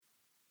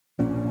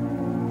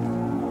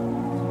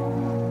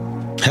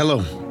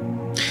Hello,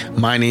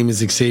 my name is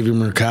Xavier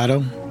Mercado,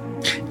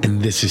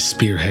 and this is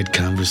Spearhead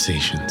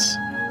Conversations.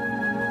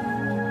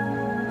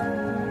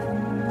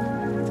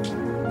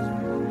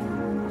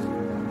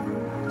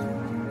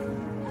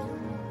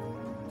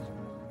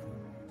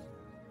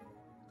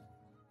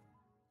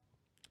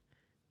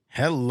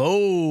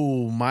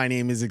 Hello, my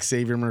name is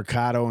Xavier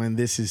Mercado, and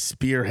this is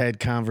Spearhead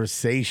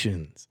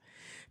Conversations.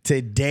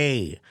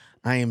 Today,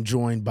 I am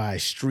joined by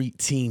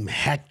Streetteam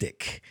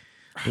Hektik.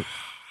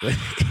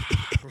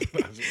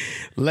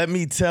 Let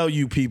me tell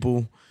you,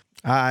 people,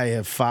 I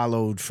have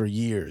followed for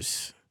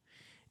years,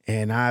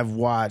 and I've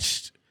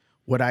watched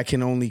what I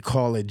can only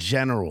call a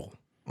general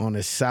on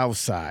the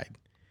Southside.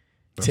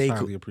 That's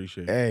highly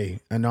appreciated. Hey,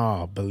 and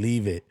all,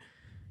 believe it.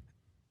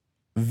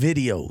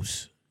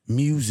 Videos,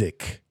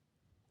 music.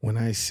 When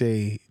I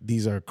say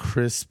these are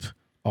crisp,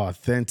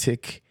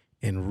 authentic,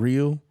 and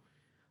real,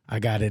 I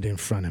got it in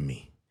front of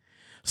me.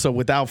 So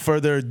without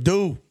further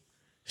ado,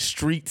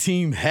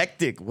 Streetteam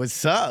Hektik,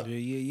 what's up?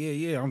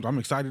 Yeah. I'm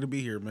excited to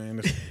be here, man.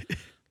 It's,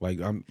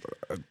 I'm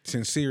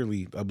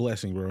sincerely a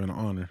blessing, bro, and an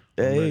honor.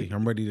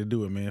 I'm ready to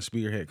do it, man.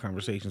 Spearhead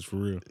Conversations for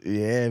real.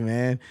 Yeah,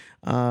 man.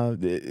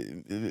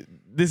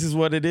 This is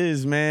what it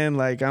is, man.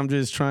 Like, I'm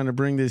just trying to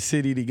bring this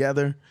city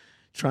together,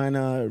 trying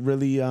to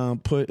really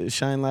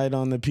shine light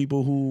on the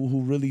people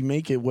who really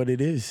make it what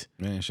it is.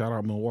 Man, shout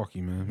out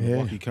Milwaukee, man.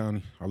 Milwaukee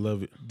County. I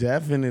love it.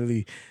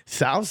 Definitely.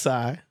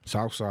 Southside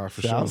for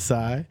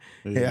Southside.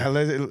 sure. Yeah,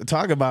 let's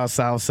talk about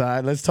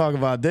Southside. Let's talk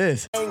about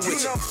this.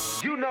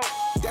 You know,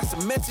 that's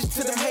a message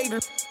to them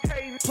haters.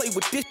 Play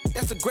with this,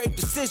 that's a great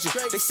decision.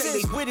 They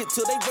say they with it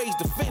till they raise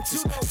the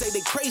fences. Say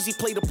they crazy,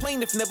 play the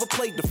plaintiff, never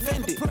play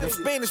defendant. The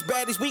Spanish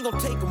baddies, we gon'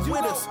 take them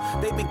with us.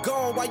 They been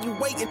gone while you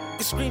waiting.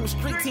 The screaming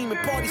street team and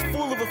parties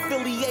full of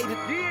affiliated.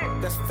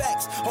 That's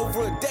facts.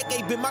 Over a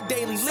decade been my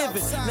daily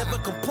living. Never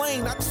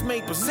complained, I just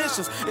made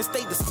positions and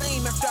stayed the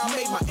same after I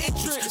made my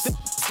entrance.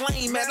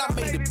 Slain, man, I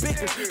made it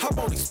bigger. I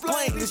won't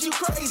explain, is you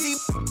crazy?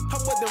 I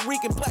wasn't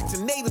Rican, blacks,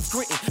 and natives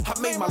gritting. I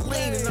made my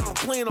lane and I don't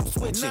plan on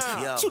switching.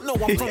 You know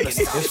I'm from the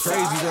south. It's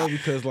crazy though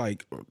because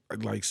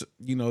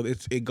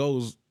it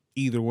goes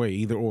either way,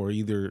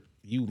 either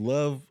you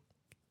love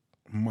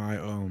my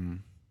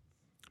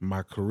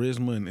my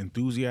charisma and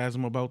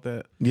enthusiasm about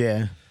that,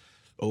 Yeah.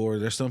 or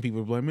there's some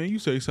people like, man, you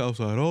say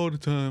Southside all the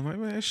time. Like,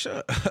 man,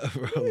 shut up,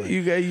 bro.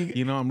 Like,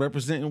 I'm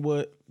representing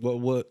what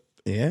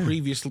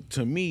previous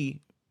to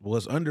me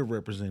was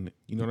underrepresented.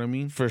 You know what I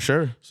mean? For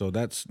sure. So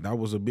that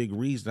was a big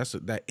reason.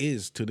 That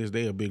is to this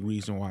day a big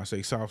reason why I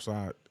say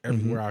Southside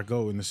everywhere I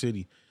go in the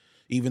city.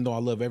 Even though I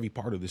love every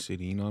part of the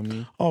city, you know what I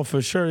mean? Oh,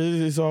 for sure.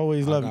 It's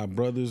always love. I got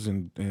brothers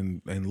and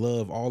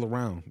love all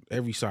around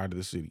every side of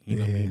the city. You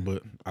know what I mean?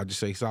 But I just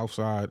say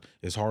Southside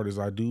as hard as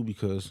I do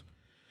because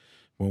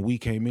when we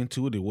came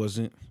into it, it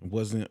wasn't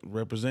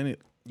represented.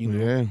 You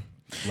know,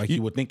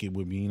 you would think it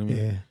would be. You know what I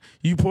mean? Yeah.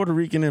 You Puerto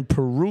Rican and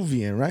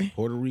Peruvian, right?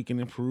 Puerto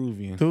Rican and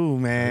Peruvian. Dude,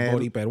 man.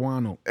 Body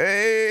peruano.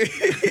 Hey.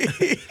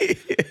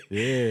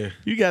 Yeah.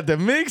 You got the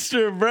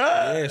mixture, bro.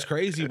 Yeah, it's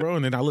crazy, bro.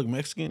 And then I look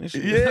Mexican and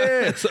shit.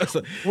 Yeah.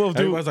 Well, dude,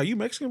 everybody's like, you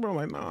Mexican, bro? I'm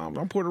like, nah,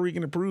 I'm Puerto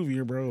Rican and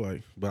Peruvian, bro.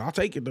 Like, but I'll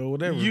take it though,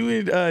 whatever. You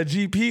and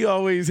GP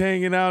always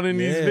hanging out in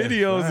these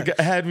videos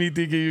had me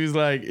thinking he was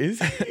like, is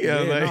he?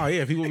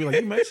 People be like,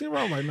 you Mexican,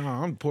 bro? I'm like,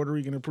 nah, I'm Puerto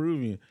Rican and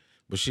Peruvian.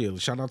 But shit,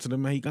 shout out to the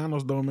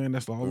Mexicanos though, man.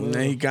 That's all love.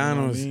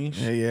 Mexicanos. You know what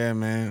I mean? Yeah,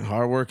 man.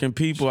 Hardworking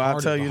people, I'll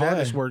tell you that.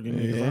 Hardest working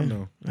niggas I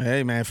know.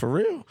 Hey, man, for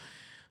real.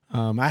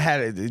 I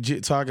had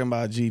it talking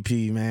about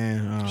GP,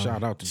 man.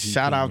 Shout out to GP.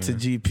 Shout out to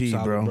GP,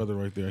 solid bro. Brother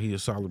right there. He a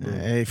solid brother.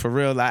 Hey, for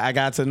real. I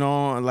got to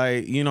know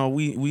him,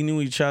 we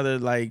knew each other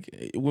like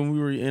when we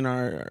were in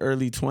our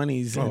early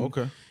 20s. Oh,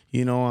 okay.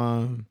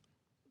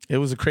 It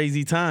was a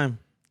crazy time.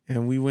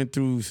 And we went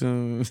through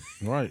some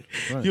Right.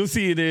 You'll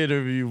see in the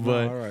interview,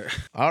 but all right.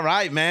 All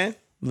right, man.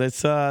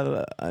 Let's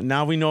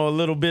now we know a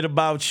little bit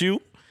about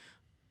you.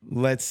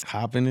 Let's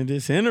hop into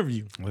this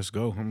interview. Let's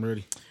go. I'm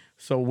ready.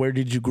 So where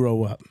did you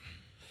grow up?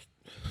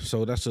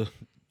 So that's a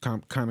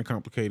kind of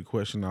complicated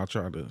question. I'll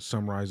try to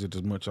summarize it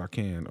as much as I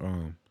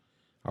can.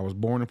 I was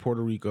born in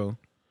Puerto Rico.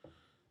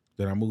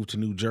 Then I moved to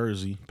New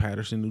Jersey,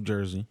 Patterson, New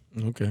Jersey.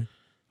 Okay.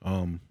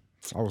 I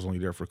was only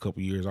there for a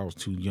couple years. I was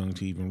too young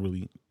to even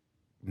really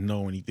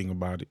know anything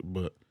about it.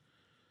 But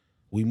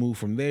we moved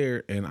from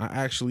there, and I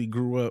actually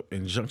grew up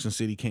in Junction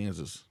City,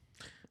 Kansas.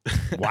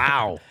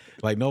 Wow.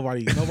 Like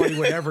nobody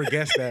would ever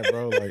guess that,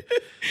 bro. Like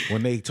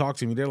when they talk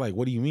to me, they're like,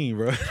 "What do you mean,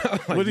 bro?" I'm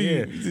like, What do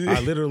you? I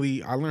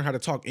learned how to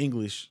talk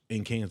English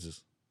in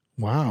Kansas.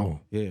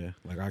 Wow. Yeah,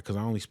 because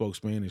I only spoke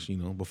Spanish,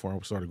 before I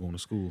started going to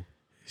school.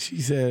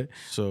 She said,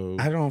 "So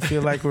I don't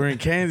feel like we're in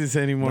Kansas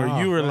anymore."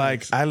 Nah, You were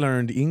thanks. like, "I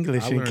learned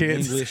English in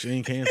Kansas." English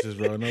in Kansas,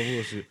 bro. No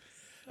bullshit.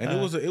 And it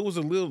was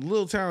a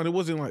little town. It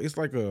wasn't like it's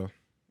like a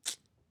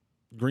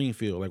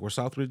Greenfield, like where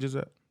Southridge is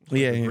at.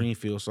 Like a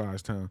Greenfield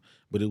sized town,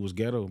 but it was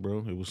ghetto,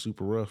 bro. It was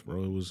super rough,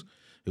 bro.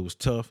 It was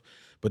tough,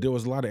 but there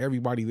was a lot of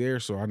everybody there,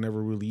 so I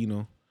never really,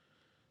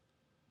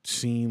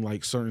 seen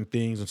like certain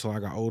things until I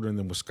got older. And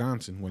then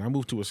Wisconsin, when I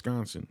moved to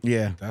Wisconsin,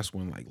 Yeah. that's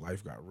when like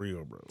life got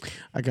real, bro.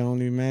 I can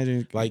only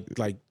imagine. Like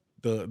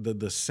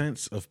the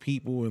sense of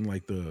people and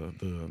like the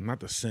not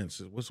the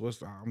sense.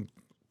 What's I'm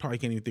probably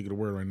can't even think of the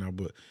word right now,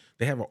 but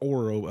they have an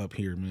aura up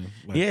here, man.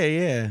 Like,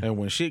 yeah. And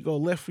when shit go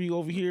left for you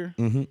over here,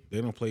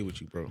 they don't play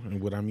with you, bro.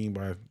 And what I mean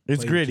by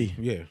it's gritty.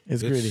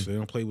 It's gritty. They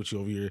don't play with you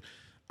over here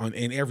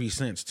in every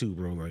sense too,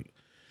 bro. Like,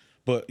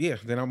 but yeah,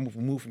 then I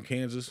moved from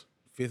Kansas,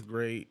 5th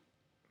grade,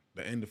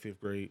 the end of 5th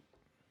grade.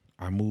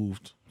 I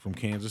moved from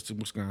Kansas to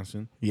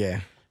Wisconsin.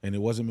 Yeah. And it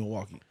wasn't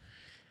Milwaukee.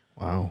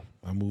 Wow.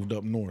 I moved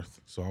up north.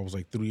 So I was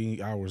like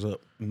 3 hours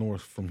up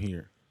north from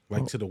here.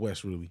 Like to the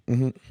west, really.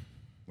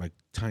 Like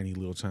tiny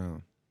little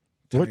town.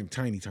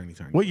 Tiny.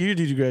 What year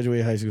did you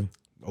graduate high school?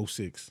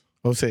 06.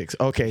 06.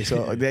 Okay,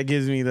 so that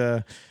gives me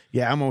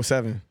I'm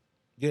 07.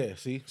 Yeah,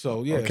 see?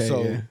 So, yeah.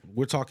 Okay,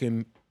 we're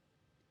talking,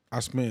 I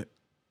spent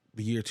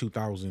the year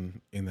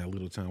 2000 in that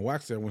little town. Well,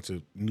 actually, I went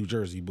to New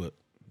Jersey, but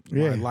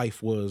my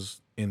life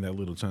was in that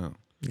little town.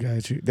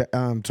 Got you.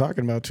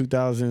 Talking about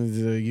 2000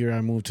 is the year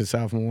I moved to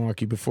South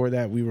Milwaukee. Before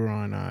that, we were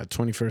on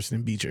 21st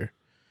and Beecher.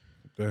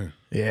 Damn.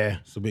 Yeah.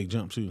 It's a big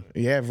jump, too.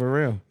 Yeah, for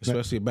real.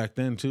 Especially back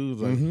then, too.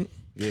 Like,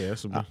 yeah,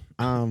 that's a big...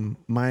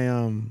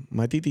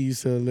 My titi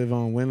used to live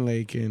on Wind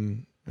Lake,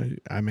 and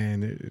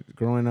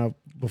growing up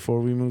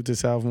before we moved to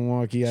South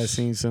Milwaukee, I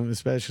seen some,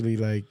 especially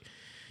like,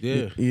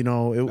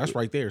 that's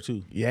right there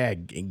too. Yeah,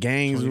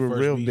 gangs were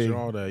real big.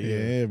 All that,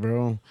 yeah,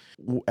 bro.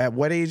 At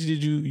what age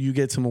did you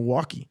get to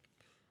Milwaukee?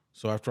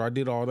 So after I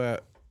did all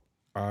that,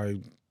 I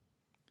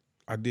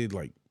did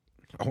like,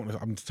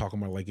 I'm talking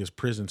about like it's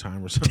prison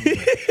time or something.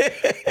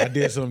 I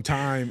did some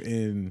time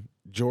in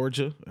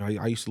Georgia.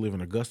 I used to live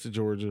in Augusta,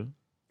 Georgia.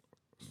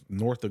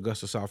 North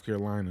Augusta, South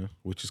Carolina,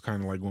 which is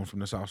kind of like going from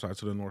the south side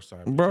to the north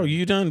side. Bro,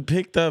 you done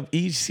picked up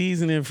each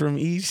seasoning from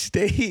each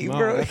state,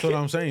 bro. That's what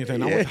I'm saying. I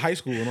went to high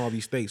school in all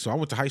these states. So I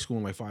went to high school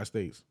in like 5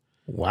 states.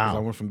 Wow. I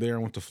went from there, I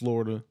went to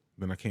Florida,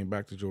 then I came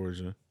back to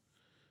Georgia,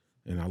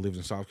 and I lived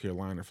in South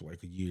Carolina for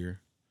like a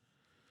year.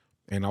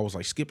 And I was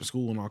like skipping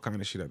school and all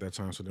kind of shit at that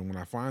time. So then when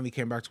I finally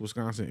came back to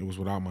Wisconsin, it was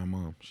without my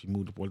mom. She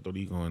moved to Puerto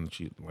Rico and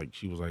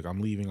she was like,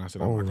 I'm leaving. I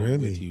said, I'm not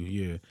going with you.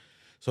 Yeah.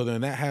 So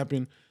then that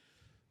happened.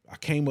 I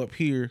came up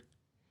here,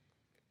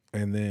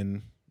 and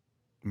then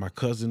my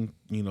cousin,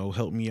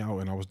 helped me out,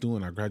 and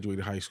I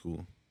graduated high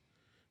school.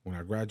 When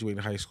I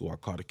graduated high school, I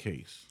caught a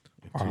case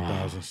in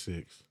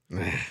 2006.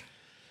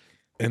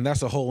 And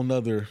that's a whole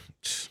nother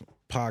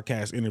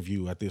podcast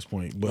interview at this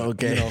point. But,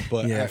 okay.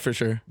 Yeah, for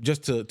sure.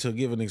 Just to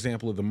give an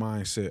example of the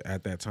mindset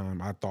at that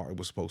time, I thought it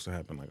was supposed to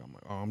happen. Like, I'm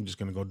like, I'm just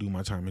going to go do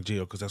my time in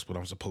jail because that's what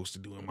I'm supposed to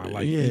do in my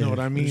life. Yeah, you know what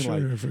I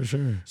mean? For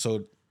sure.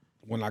 So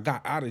when I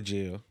got out of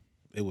jail,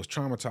 it was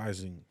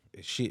traumatizing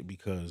as shit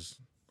because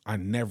I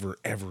never,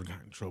 ever got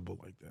in trouble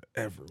like that,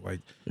 ever. Like,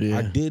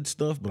 I did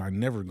stuff, but I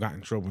never got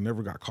in trouble,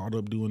 never got caught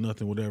up doing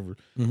nothing, whatever.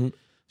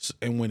 So,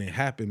 and when it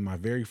happened, my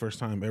very first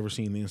time ever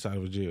seeing the inside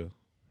of a jail,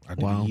 I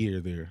did a year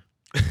there.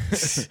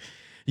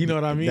 You know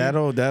what I mean?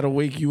 That'll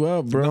wake you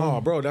up, bro.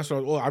 No, bro, that's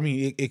what. Well, I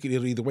mean,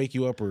 it'll either wake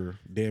you up or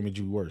damage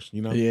you worse.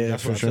 You know? Yeah,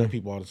 that's for what sure. I tell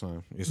people all the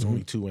time. It's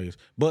only 2 ways.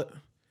 But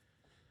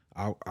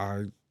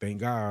I thank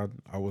God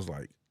I was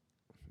like,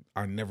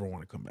 I never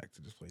want to come back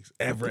to this place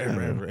ever.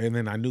 And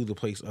then I knew the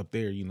place up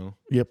there,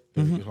 Yep.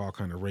 There's all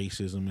kind of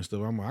racism and stuff.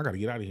 I'm like, I got to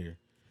get out of here.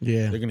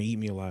 Yeah. They're going to eat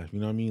me alive. You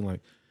know what I mean?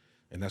 Like,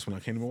 and that's when I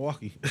came to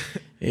Milwaukee.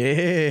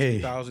 Yeah.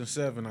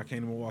 2007, I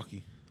came to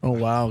Milwaukee. Oh,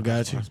 wow.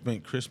 Got you. I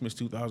spent Christmas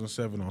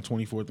 2007 on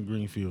 24th and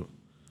Greenfield.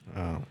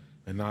 Wow.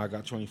 And now I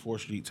got 24th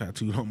Street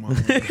tattooed on my arm.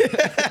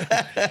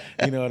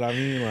 You know what I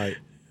mean? Like,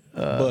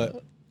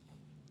 but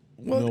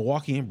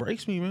Milwaukee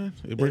embraced me, man.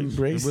 It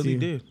really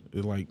did.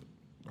 It like,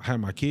 I had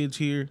my kids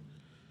here.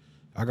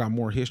 I got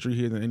more history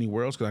here than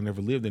anywhere else because I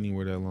never lived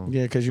anywhere that long.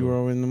 Yeah, because you were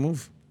always in the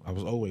move. I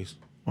was always.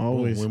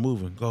 Always. We're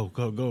moving. Go.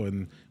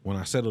 And when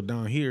I settled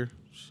down here,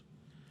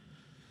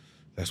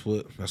 that's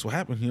what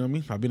happened. You know what I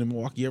mean? I've been in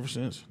Milwaukee ever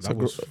since. That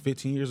was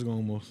 15 years ago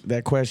almost.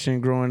 That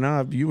question growing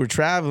up, you were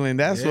traveling.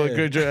 That's what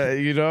good,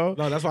 No,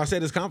 that's why I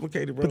said it's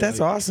complicated, bro. But that's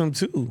awesome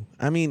too.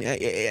 I mean,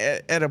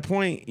 at a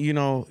point,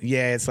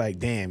 it's like,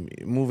 damn,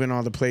 moving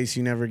all the place,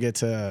 you never get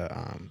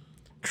to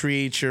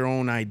create your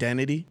own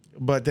identity.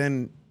 But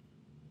then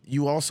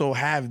you also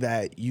have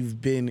that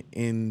you've been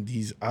in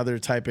these other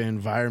type of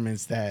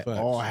environments that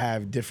all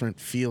have different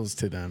feels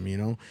to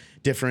them,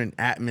 different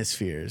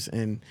atmospheres.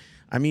 And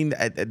I mean,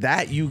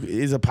 that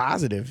is a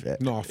positive.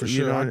 No, for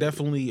sure. I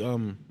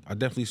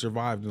definitely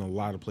survived in a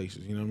lot of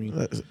places. You know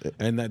what I mean?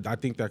 And I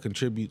think that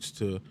contributes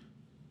to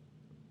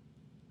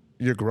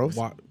your growth.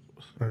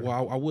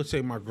 Well, I would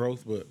say my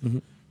growth, but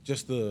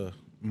just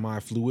my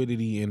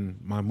fluidity in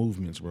my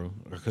movements, bro.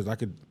 Because I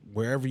could,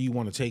 wherever you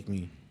want to take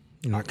me,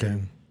 I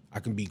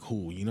can be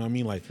cool. You know what I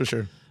mean? Like, for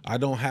sure. I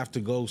don't have to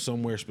go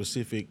somewhere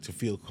specific to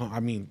feel. I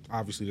mean,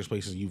 obviously, there's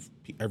places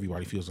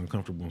everybody feels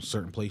uncomfortable in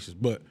certain places,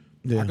 but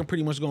I can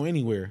pretty much go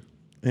anywhere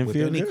and with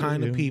any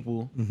kind of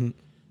people,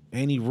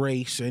 any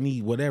race,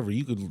 any whatever.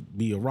 You could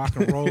be a rock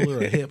and roller,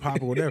 a hip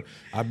hop, or whatever.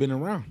 I've been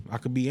around. I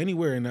could be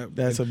anywhere, and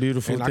that's a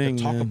beautiful thing. And I can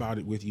talk about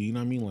it with you. You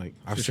know what I mean? Like,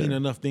 I've seen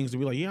enough things to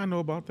be like, yeah, I know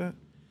about that.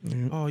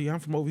 Oh yeah, I'm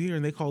from over here,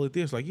 and they call it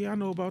this. Like, yeah, I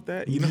know about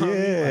that. You know what I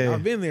mean? Like,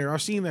 I've been there.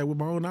 I've seen that with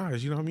my own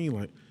eyes. You know what I mean?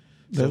 Like,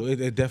 so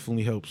it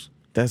definitely helps.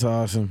 That's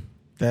awesome.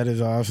 That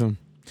is awesome.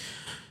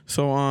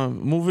 So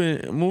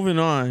moving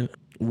on.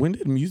 When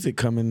did music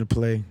come into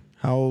play?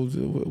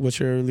 What's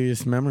your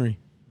earliest memory?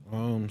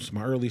 So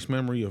my earliest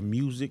memory of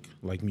music,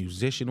 like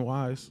musician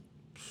wise,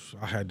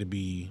 I had to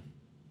be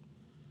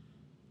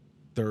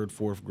 3rd,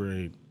 4th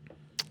grade,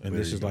 and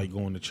this is like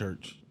going to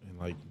church and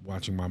like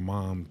watching my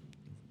mom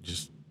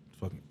just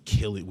fucking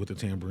kill it with the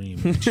tambourine.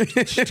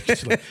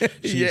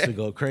 She used to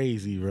go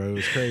crazy, bro. It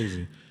was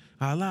crazy.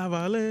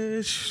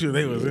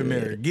 They was in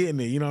there getting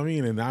it, you know what I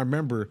mean? And I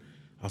remember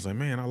I was like,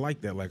 man, I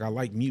like that. Like, I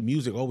like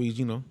music always,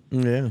 you know.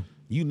 Yeah.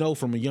 You know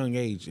from a young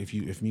age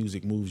if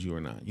music moves you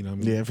or not, you know what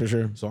I mean? Yeah, for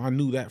sure. So I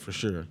knew that for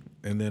sure.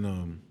 And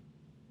then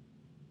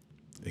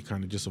it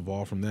kind of just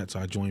evolved from that. So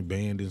I joined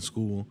band in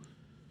school.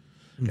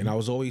 And I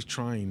was always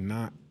trying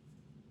not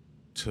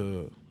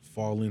to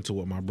fall into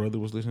what my brother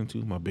was listening to,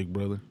 my big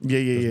brother.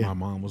 Yeah. My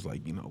mom was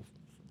like, you know,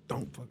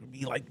 don't fucking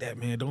be like that,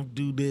 man. Don't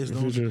do this.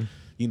 Don't, sure.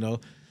 you know.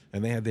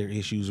 And they had their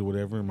issues or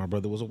whatever, and my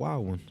brother was a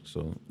wild one.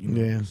 So, you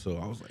know, yeah. So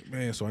I was like,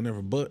 man,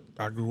 but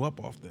I grew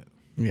up off that.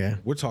 Yeah.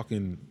 We're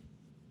talking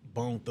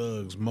Bone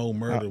Thugs, Mo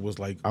Murder was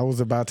like. I was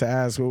about to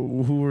ask,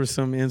 who were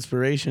some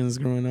inspirations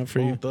growing up for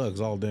you? Bone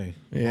Thugs all day.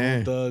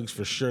 Yeah. Bone Thugs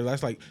for sure.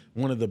 That's like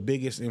one of the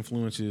biggest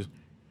influences.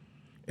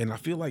 And I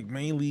feel like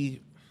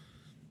mainly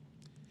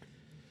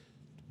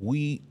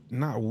I'm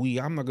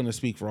not going to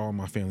speak for all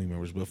my family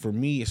members, but for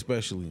me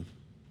especially,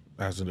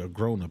 as a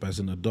grown-up, as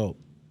an adult,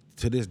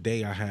 to this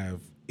day I have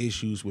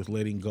issues with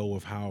letting go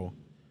of how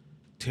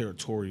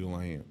territorial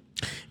I am.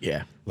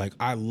 Yeah. Like,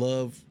 I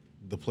love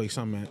the place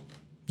I'm at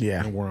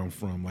and where I'm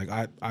from. Like,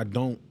 I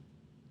don't,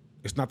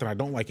 it's not that I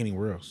don't like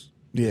anywhere else.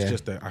 Yeah. It's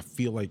just that I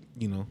feel like,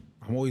 you know,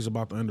 I'm always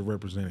about the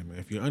underrepresented, man.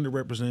 If you're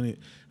underrepresented,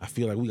 I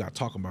feel like we got to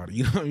talk about it.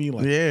 You know what I mean?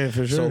 Like, yeah,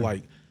 for sure. So,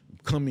 like,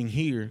 coming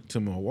here to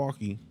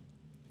Milwaukee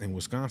and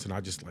Wisconsin,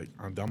 I just, like,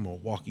 I'm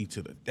Milwaukee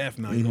to the death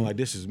now. You know, like,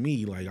 this is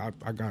me. Like,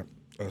 I got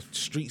a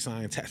street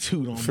sign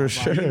tattooed on for my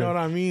sure. body. You know what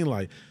I mean?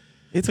 Like,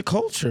 it's a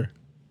culture.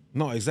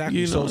 No, exactly.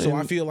 You know, so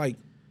I feel like,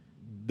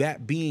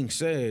 that being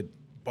said,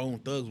 Bone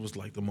Thugs was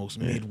like the most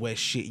Midwest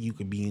shit you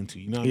could be into.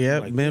 You know what I mean?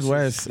 Like,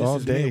 Midwest this all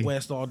is day.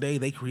 Midwest all day.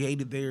 They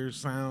created their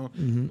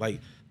sound. Like,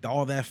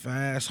 all that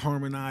fast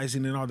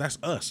harmonizing and all. That's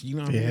us. You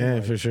know what I mean? Yeah,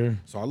 like, for sure.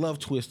 So I love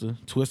Twista.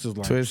 Twista's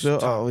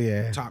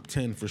like top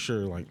 10 for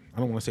sure. Like, I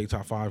don't want to say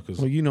top 5 because.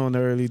 Well, you know, in the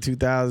early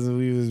 2000s,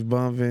 we was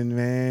bumping,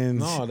 man.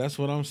 No, that's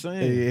what I'm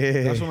saying.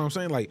 Yeah. That's what I'm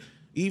saying. Like,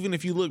 even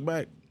if you look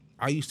back,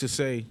 I used to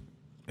say,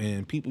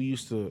 and people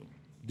used to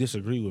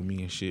disagree with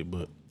me and shit,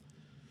 but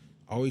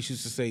I always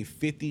used to say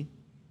 50.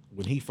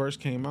 When he first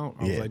came out,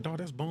 I was like, dog,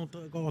 that's Bone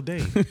Thug all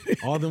day.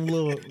 All them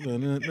little,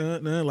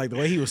 like the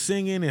way he was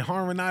singing and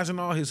harmonizing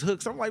all his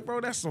hooks. I'm like,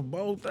 bro, that's some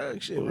Bone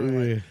Thug shit, bro.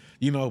 Like,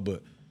 you know,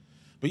 but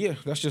yeah,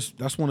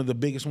 that's one of the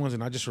biggest ones.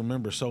 And I just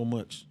remember so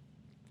much,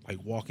 like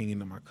walking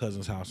into my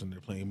cousin's house and they're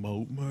playing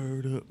Mo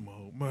Murder,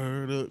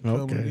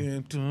 coming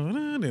in,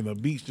 and the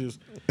beats just,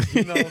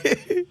 you know,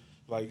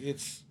 like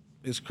it's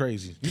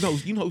crazy. You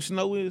know who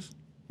Snow is?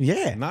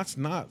 Yeah. Not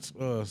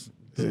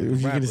the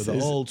rapper, the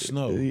old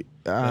Snow.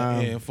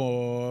 And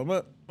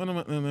for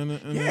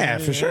yeah,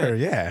 for sure,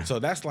 yeah. So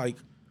that's like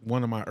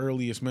one of my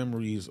earliest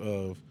memories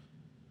of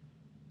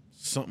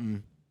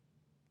something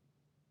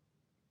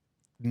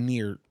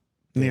near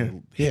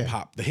hip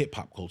hop, the hip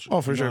hop culture.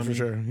 Oh, for sure, for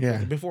sure,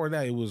 yeah. Before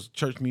that, it was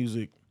church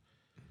music,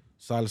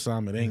 salsa,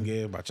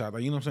 merengue,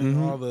 bachata. You know what I'm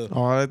saying?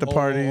 All at the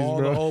parties, all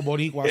bro. the old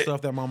Boricua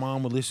stuff that my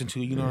mom would listen to.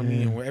 You know what I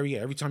mean? And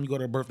every time you go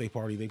to a birthday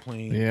party, they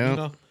playing. Yeah. You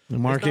know?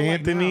 Mark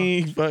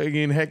Anthony,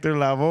 fucking Hector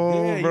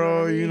Lavoe,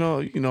 bro. You know what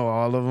I mean? You know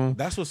all of them.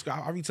 That's what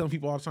I be telling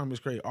people all the time. It's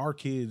crazy. Our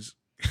kids,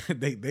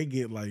 they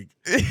get like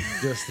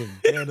just some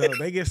ghetto.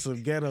 They get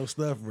some ghetto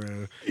stuff,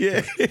 bro.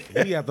 Yeah,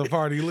 we at the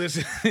party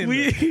listening.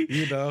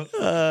 You know,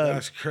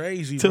 that's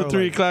crazy. Till bro.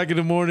 3 o'clock in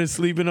the morning,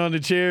 sleeping on the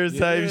chairs,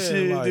 type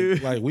shit,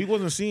 dude. Like we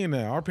wasn't seeing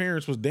that. Our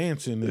parents was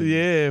dancing. And,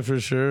 yeah, for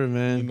sure,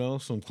 man. You know,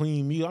 some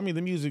clean music. I mean,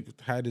 the music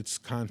had its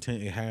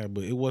content it had,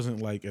 but it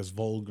wasn't like as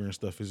vulgar and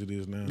stuff as it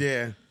is now.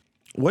 Yeah.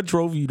 What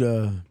drove you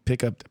to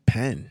pick up the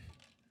pen?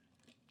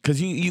 Because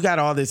you got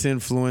all this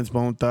influence,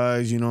 Bone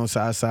Thugs, you know,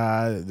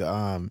 Southside.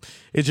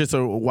 It's just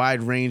a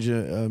wide range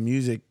of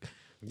music.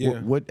 Yeah.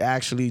 What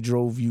actually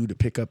drove you to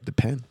pick up the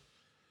pen?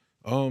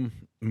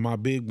 My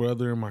big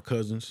brother and my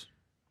cousins.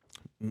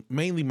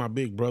 Mainly my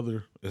big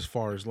brother as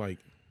far as like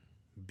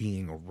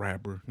being a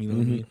rapper, you know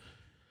what I mean?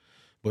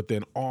 But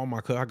then I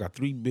got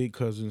 3 big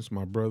cousins,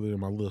 my brother and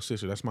my little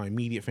sister. That's my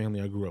immediate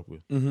family I grew up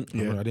with.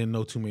 Yeah. I didn't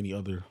know too many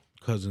other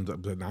cousins,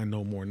 but I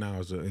know more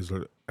now as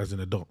an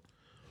adult.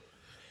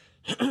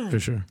 For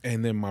sure.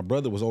 And then my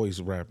brother was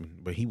always rapping,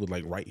 but he would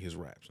like write his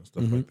raps and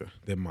stuff like that.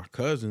 Then my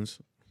cousins,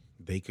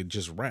 they could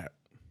just rap.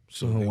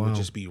 So they would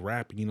just be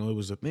rapping. You know, it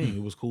was a thing.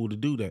 It was cool to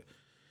do that.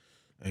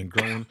 And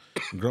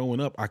growing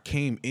up, I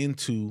came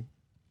into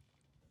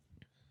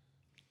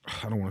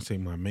I don't want to say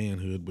my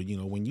manhood, but, you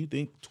know, when you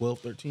think 12,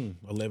 13,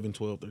 11,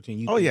 12, 13.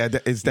 You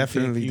it's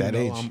definitely that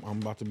age. I'm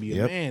about to be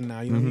a man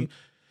now, you know what I mean?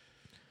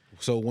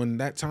 So when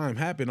that time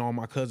happened, all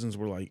my cousins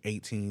were like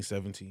 18,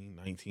 17,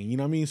 19, you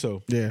know what I mean?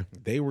 So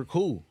they were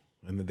cool.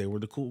 And they were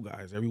the cool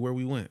guys everywhere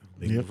we went.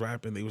 They was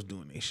rapping, they was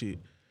doing their shit.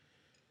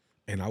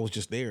 And I was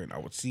just there and I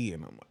would see it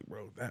and I'm like,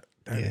 bro, that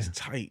is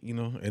tight, you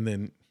know? And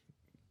then,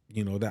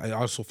 you know, that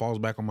also falls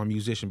back on my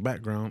musician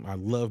background. I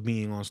love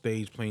being on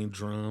stage playing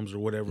drums or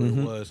whatever it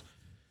was.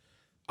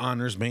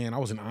 Honors band. I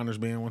was in honors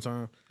band one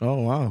time.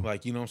 Oh, wow.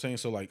 Like, you know what I'm saying?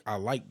 So, like, I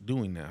like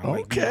doing that. I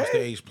like being on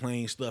stage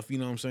playing stuff, you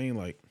know what I'm saying?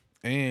 Like,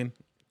 and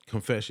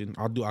confession,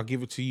 I'll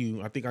give it to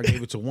you. I think I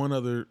gave it to one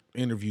other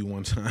interview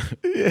one time.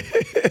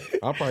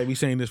 I'll probably be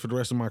saying this for the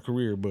rest of my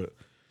career, but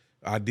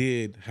I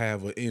did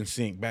have an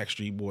NSYNC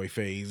Backstreet Boy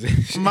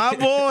phase. My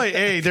boy,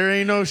 hey, there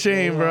ain't no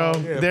shame, bro.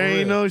 There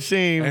ain't no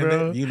shame, and bro.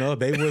 Then, you know,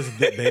 they was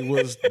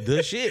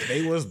the shit.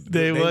 They was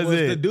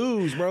the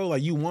dudes, bro.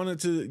 Like you wanted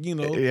to, you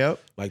know,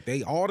 like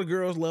all the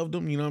girls loved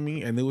them. You know what I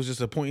mean? And there was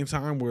just a point in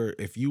time where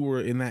if you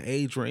were in that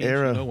age range, you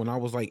know, when I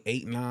was like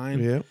 8,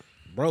 9.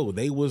 Bro,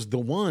 they was the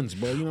ones,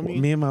 bro. You know what I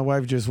mean? Me and my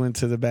wife just went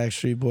to the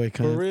Backstreet Boy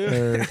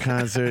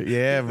concert.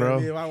 Yeah,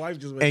 bro. Me and my wife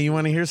just went. And you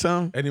want to hear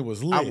something? And it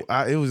was lit.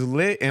 It was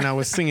lit, and I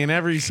was singing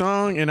every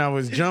song, and I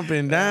was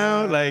jumping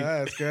down. Like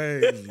that's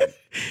crazy.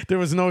 There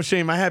was no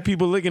shame. I had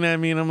people looking at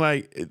me, and I'm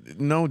like,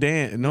 no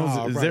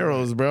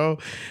zeros, bro.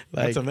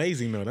 Like, that's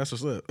amazing, though. That's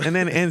what's up. And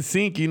then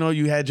NSYNC, you know,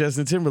 you had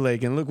Justin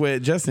Timberlake, and look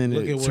what Justin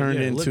turned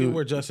into. Look at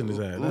where Justin is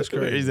at. That's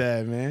crazy. Where he's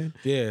at, man.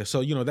 Yeah,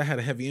 so, you know, that had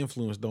a heavy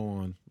influence, though,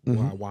 on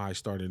why I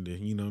started to,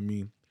 you know what I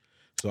mean?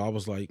 So I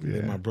was like,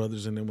 my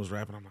brothers and them was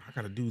rapping. I'm like, I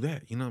got to do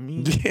that. You know what I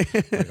mean?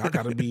 Like, I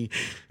got to be.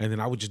 And then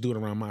I would just do it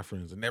around my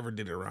friends. I never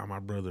did it around my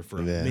brother for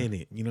a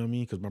minute. You know what I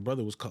mean? Because my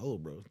brother was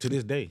cold, bro. To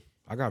this day.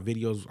 I got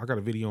videos. I got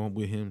a video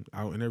with him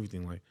out and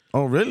everything. Like,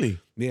 oh, really?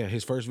 Yeah,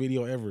 his first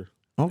video ever.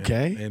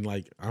 Okay. And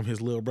like, I'm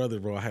his little brother,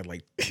 bro. I had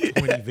like 20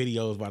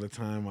 videos by the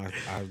time I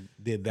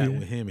did that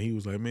with him. And he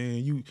was like,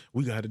 man,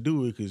 we got to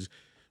do it because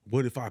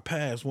what if I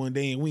pass one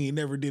day and we ain't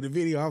never did a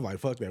video? I'm like,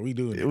 fuck that. We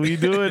doing it. We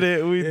doing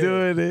it. We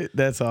doing it.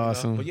 That's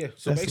awesome. But yeah,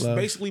 so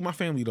basically my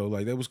family, though,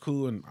 like, that was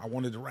cool. And I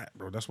wanted to rap,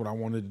 bro. That's what I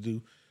wanted to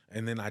do.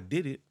 And then I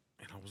did it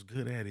and I was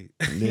good at it.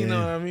 You know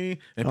what I mean?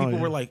 And people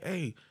were like,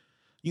 hey,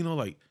 you know,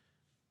 like,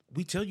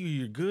 we tell you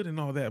you're good and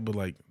all that, but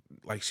like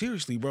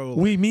seriously, bro. Like,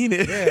 we mean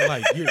it. Yeah,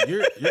 like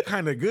you're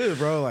kind of good,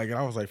 bro. Like, and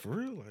I was like, for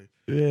real, like,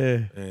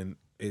 yeah. And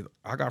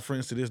I got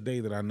friends to this day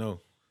that I know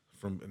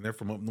and they're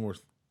from up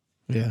north,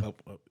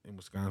 up in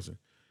Wisconsin,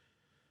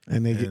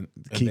 and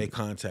they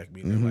contact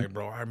me. They're like,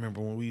 bro, I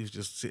remember when we was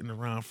just sitting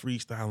around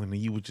freestyling and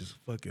you would just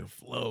fucking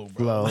flow,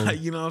 bro.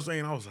 Like, you know what I'm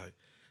saying? I was like,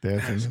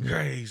 that's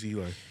crazy.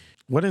 Like,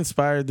 what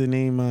inspired the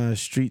name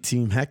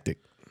Streetteam Hektik?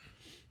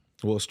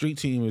 Well, Street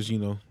Team is, you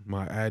know,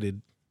 my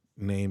added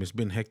name. It's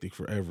been Hektik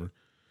forever,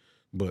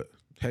 but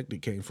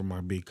Hektik came from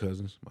my big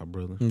cousins, my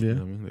brother. Yeah, you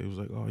know what I mean, it was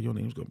like, oh, your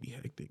name's gonna be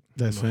Hektik.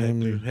 That's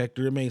family.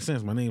 Hector. It made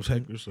sense. My name's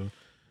Hector, so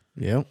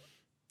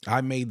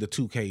I made the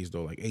 2 Ks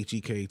though, like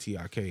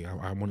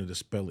HEKTIK. I wanted to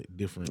spell it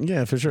different.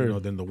 Yeah, for sure. You know,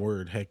 than the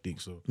word hectic.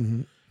 So,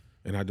 and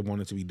I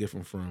wanted to be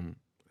different from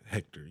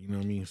Hector. You know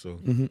what I mean? So,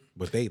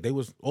 but they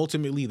was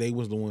ultimately the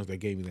ones that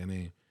gave me that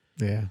name.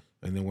 Yeah.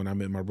 And then when I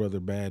met my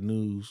brother, Bad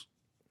News,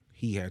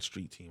 he had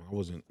Street Team. I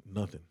wasn't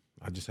nothing.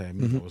 I just had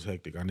me. I was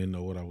Hektik. I didn't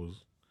know what I was.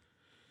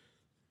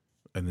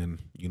 And then,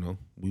 you know,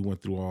 we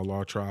went through all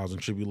our trials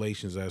and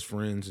tribulations as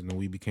friends, and then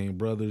we became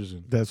brothers.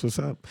 And that's what's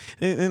up.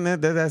 And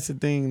that's the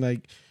thing.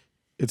 Like,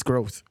 it's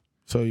growth.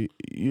 So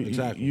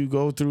you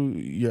go through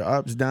your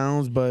ups,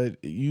 downs, but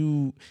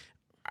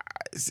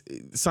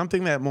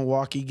something that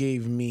Milwaukee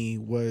gave me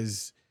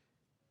was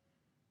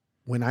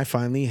when I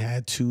finally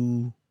had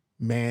to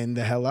man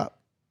the hell up,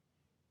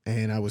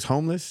 and I was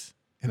homeless.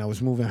 And I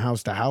was moving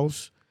house to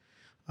house.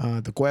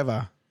 The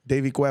Cueva,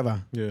 Davey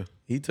Cueva. Yeah.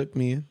 He took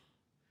me in.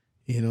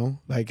 You know,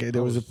 like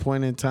there was a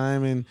point in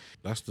time, and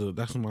that's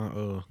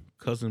my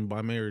cousin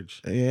by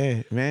marriage.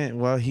 Yeah, man.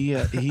 Well, he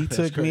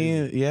took me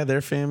in. Yeah, their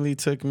family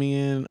took me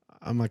in.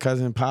 My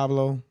cousin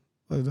Pablo,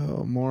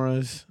 the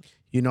Moras.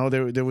 You know,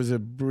 there was a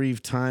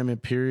brief time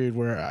and period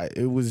where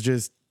it was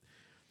just,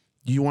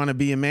 you want to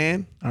be a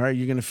man? All right,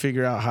 you're gonna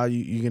figure out how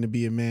you're gonna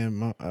be a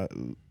man.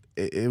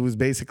 It was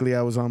basically,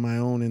 I was on my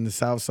own in the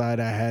Southside.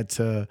 I had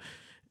to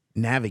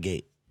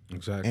navigate.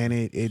 Exactly. And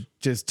it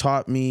just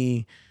taught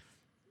me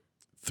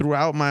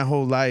throughout my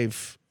whole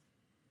life,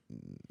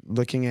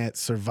 looking at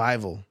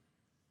survival.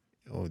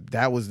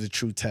 That was the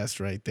true test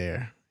right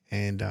there.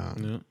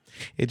 And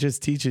it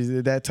just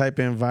teaches, that type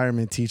of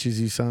environment teaches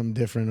you something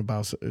different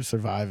about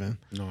surviving.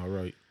 No,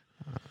 right.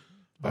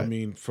 I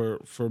mean,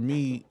 for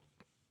me,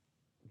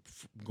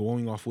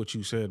 going off what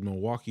you said,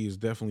 Milwaukee is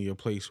definitely a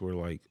place where,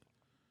 like,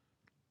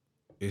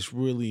 it's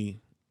really,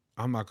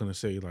 I'm not gonna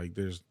say like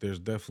there's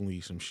definitely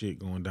some shit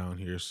going down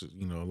here, so,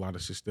 you know, a lot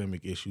of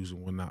systemic issues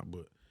and whatnot.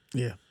 But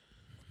yeah,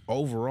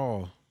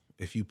 overall,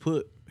 if you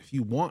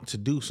want to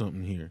do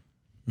something here,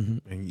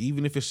 and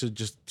even if it's to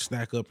just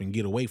stack up and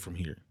get away from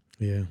here,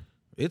 yeah,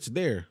 it's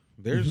there.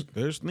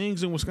 There's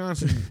things in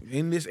Wisconsin,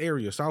 in this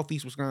area,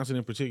 southeast Wisconsin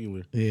in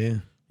particular. Yeah.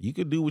 You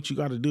could do what you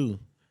got to do.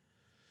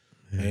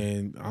 Yeah.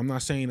 And I'm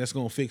not saying that's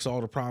going to fix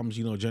all the problems,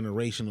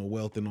 generational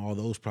wealth and all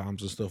those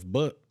problems and stuff.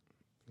 But,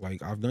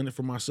 like, I've done it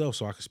for myself,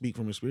 so I can speak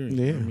from experience.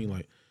 Yeah. You know what I mean?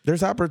 Like,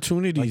 there's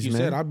opportunities, like you man.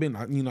 said, I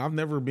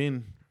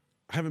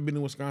haven't been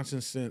in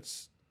Wisconsin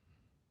since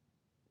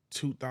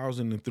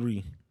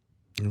 2003.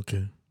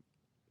 Okay.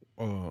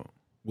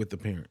 With the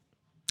parent.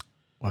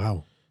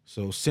 Wow.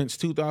 So since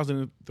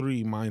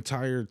 2003, my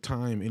entire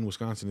time in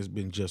Wisconsin has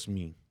been just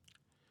me.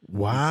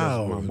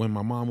 Wow. When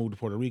my mom moved to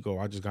Puerto Rico,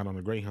 I just got on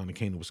a Greyhound and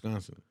came to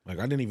Wisconsin. Like,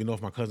 I didn't even know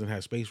if my cousin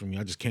had space for me.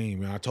 I just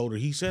came, and I told her,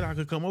 he said I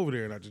could come over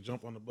there, and I just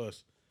jumped on the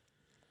bus.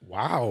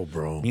 Wow,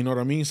 bro. You know what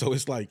I mean? So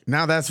it's like,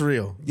 now that's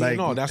real. Yeah, like,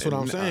 no, that's what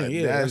I'm saying.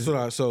 Yeah, that's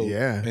what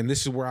yeah. And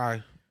this is where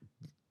I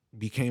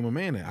became a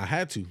man. I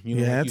had to,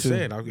 you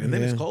said. And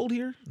then it's cold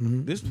here.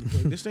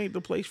 Mm-hmm. This ain't the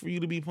place for you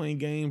to be playing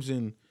games,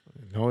 and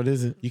no, it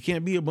isn't. You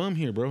can't be a bum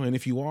here, bro. And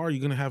if you are,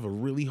 you're gonna have a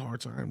really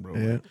hard time, bro.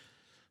 Yeah.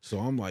 So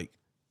I'm like,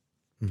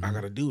 I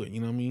gotta do it.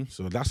 You know what I mean?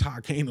 So that's how I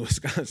came to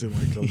Wisconsin.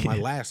 Like, my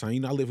last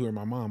time. I lived here with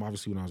my mom,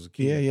 obviously, when I was a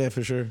kid. Yeah,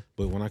 for sure.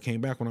 But when I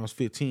came back when I was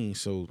 15,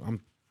 so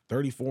I'm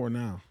 34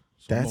 now.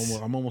 So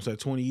I'm almost at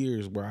 20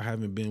 years where I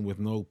haven't been with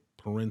no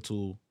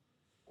parental.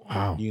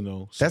 Wow.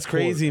 That's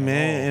crazy,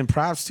 man. And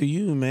props to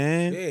you,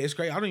 man. Yeah, it's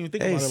great. I don't even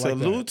think about it like that.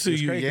 Salute to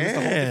you. Crazy. Yeah. It's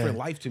a whole different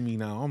life to me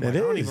now. I'm like, I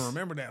don't even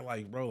remember that,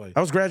 like, bro. Like,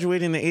 I was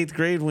graduating in the 8th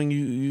grade when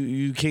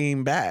you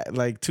came back,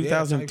 like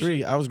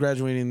 2003. I was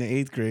graduating in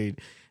the 8th grade.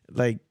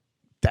 Like,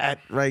 that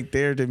right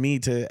there, to me,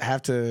 to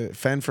have to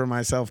fend for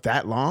myself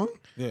that long.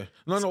 Yeah.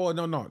 No.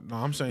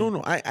 I'm saying.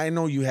 No. I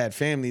know you had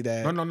family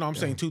that. No. I'm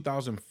saying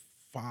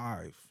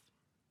 2005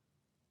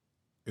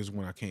 is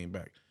when I came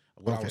back.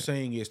 What I was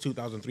saying is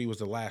 2003 was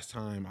the last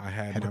time I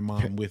had my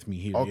mom with me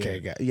here.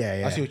 Okay,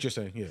 yeah. I see what you're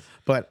saying. Yeah,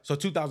 but so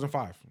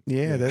 2005.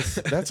 Yeah,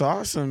 that's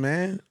awesome,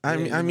 man.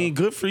 I mean,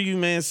 good for you,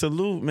 man.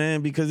 Salute,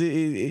 man, because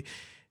it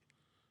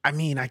I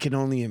mean, I can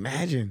only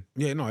imagine.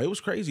 Yeah, no, it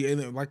was crazy,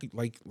 and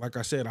like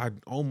I said, I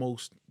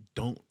almost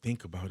don't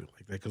think about it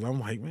like that because I'm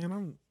like,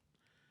 man,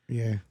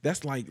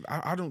 that's like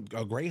I don't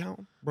a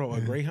Greyhound, bro.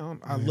 A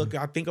Greyhound.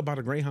 I think about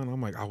a Greyhound.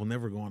 I'm like, I will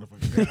never go on a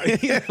fucking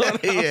Greyhound. You know what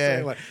I'm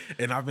saying? Like,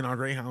 and I've been on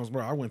Greyhounds,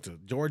 bro. I went to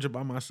Georgia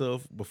by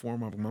myself before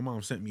my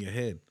mom sent me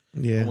ahead.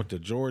 Yeah, I went to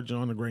Georgia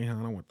on the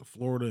Greyhound. I went to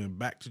Florida and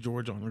back to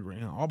Georgia on the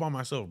Greyhound, all by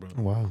myself, bro.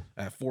 Wow.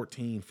 At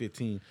 14,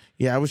 15.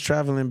 Yeah, I was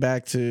traveling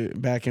back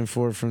and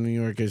forth from New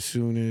York as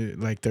soon as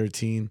like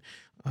 13.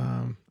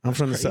 I'm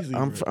from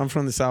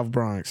the South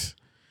Bronx,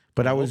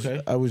 but I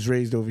was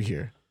raised over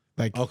here.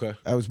 Like,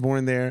 I was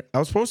born there. I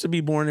was supposed to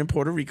be born in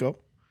Puerto Rico.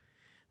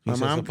 My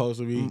mom supposed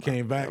to be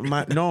came back.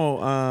 My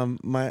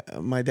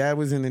dad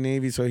was in the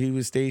Navy, so he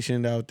was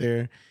stationed out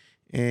there,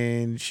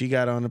 and she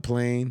got on a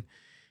plane.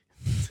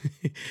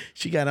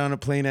 She got on a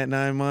plane at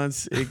 9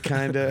 months. It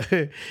kind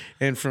of,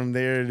 and from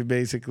there to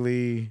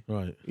basically,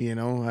 right.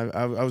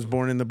 I was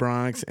born in the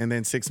Bronx, and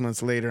then 6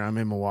 months later, I'm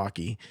in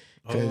Milwaukee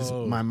because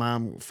my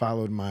mom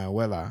followed my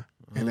abuela,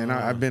 and then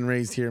I've been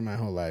raised here my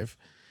whole life.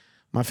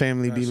 My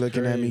family be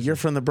looking at me. You're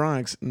from the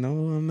Bronx. No,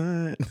 I'm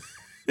not.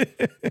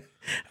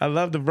 I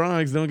love the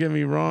Bronx. Don't get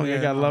me wrong.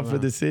 I got love for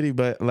the city,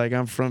 but like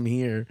I'm from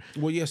here.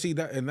 Well, yeah. See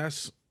that, and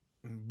that's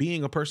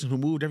being a person who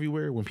moved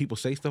everywhere. When people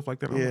say stuff like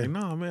that, I'm like,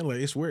 no, man. Like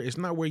it's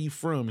not where you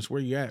from. It's where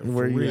you at.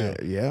 Where you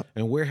at? Yeah.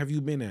 And where have you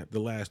been at the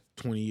last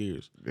 20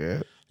 years?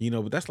 Yeah.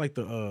 But that's like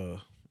the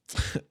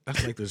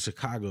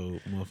Chicago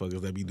motherfuckers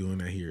that be doing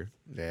that here.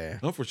 Yeah.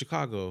 I'm from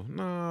Chicago.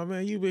 Nah,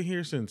 man, you've been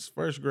here since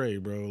first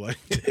grade, bro. Like,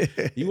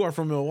 you are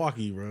from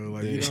Milwaukee, bro.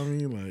 Like, you know what I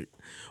mean? Like,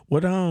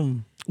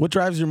 what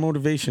drives your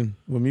motivation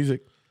with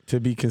music to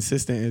be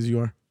consistent as you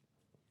are?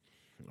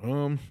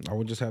 I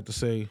would just have to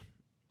say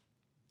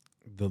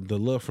the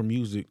love for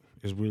music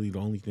is really the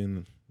only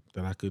thing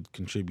that I could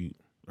contribute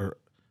or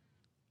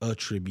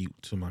attribute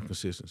to my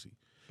consistency.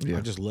 Yeah. I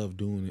just love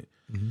doing it.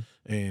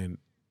 Mm-hmm. And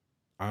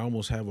I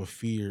almost have a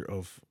fear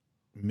of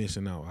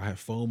missing out. I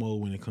have FOMO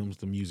when it comes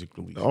to music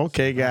releases.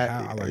 Okay,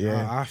 got it.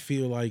 I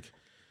feel like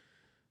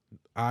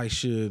I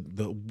should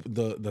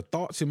the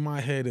thoughts in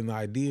my head and the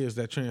ideas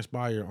that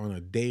transpire on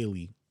a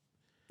daily.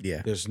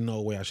 Yeah, there's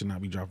no way I should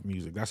not be dropping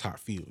music. That's how I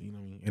feel. You know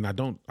what I mean? And I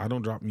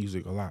don't drop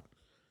music a lot.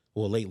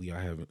 Well, lately I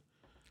haven't.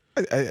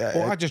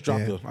 I just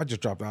dropped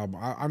the album.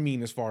 I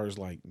mean, as far as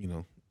like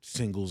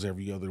singles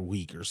every other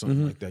week or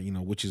something like that.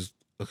 Which is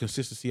a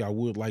consistency I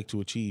would like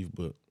to achieve,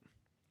 but.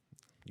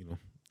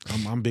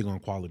 I'm big on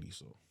quality,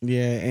 so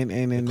and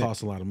it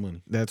costs a lot of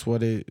money. That's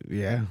what it.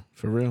 Yeah,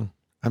 for real.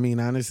 I mean,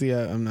 honestly,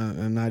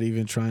 I'm not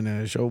even trying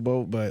to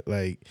showboat, but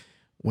like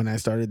when I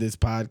started this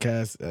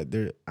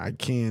podcast, I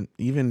can't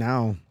even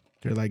now.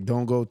 They're like,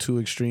 don't go too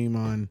extreme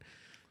on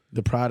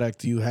the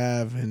product you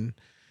have, and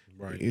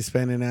you're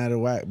spending out of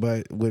whack.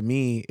 But with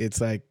me,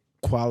 it's like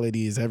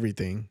quality is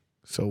everything.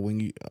 So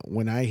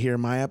when I hear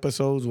my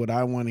episodes, what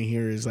I want to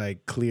hear is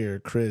like clear,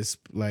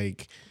 crisp,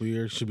 like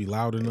clear. Should be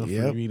loud enough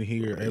for me to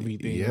hear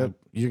everything. Yep,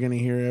 you're gonna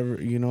hear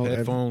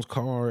headphones,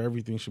 car,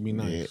 everything should be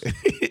nice.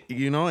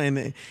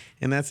 Yeah.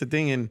 And that's the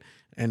thing.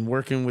 And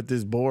working with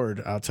this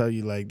board, I'll tell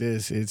you like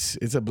this,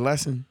 it's a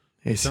blessing.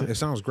 It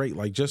sounds great,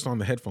 like just on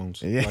the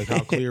headphones, like how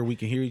clear we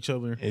can hear each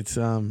other. It's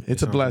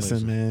a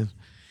blessing, amazing.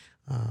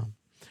 Man.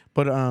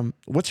 But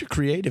what's your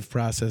creative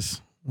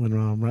process when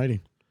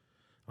writing?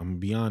 I'm gonna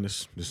be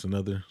honest. This is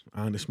another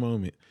honest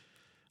moment.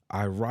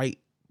 I write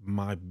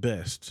my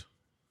best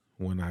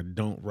when I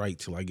don't write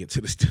till I get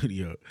to the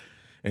studio,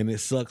 and it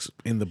sucks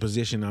in the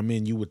position I'm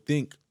in. You would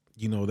think,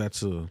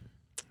 that's a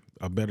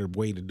better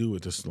way to do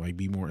it, just like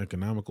be more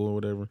economical or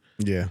whatever.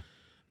 Yeah,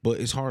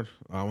 but it's hard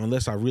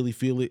unless I really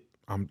feel it.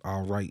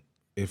 I'll write.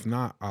 If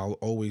not, I'll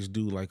always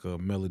do like a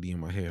melody in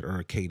my head or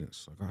a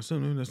cadence. Like I'll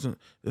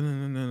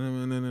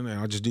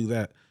just do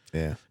that.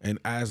 Yeah. And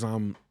as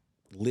I'm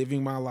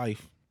living my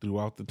life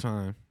throughout the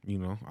time,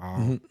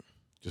 I'll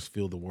just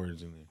feel the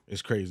words in there.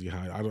 It's crazy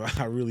how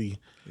I really,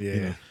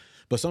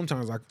 But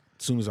sometimes as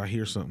soon as I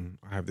hear something,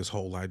 I have this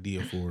whole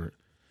idea for it.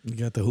 You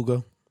got the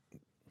Hugo?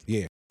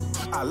 Yeah.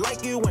 I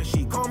like it when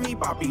she call me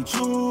Papi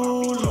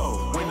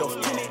Chulo. Windows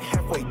tinted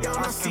halfway down,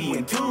 I see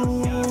in two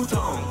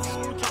tones.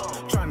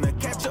 Trying to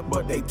catch up,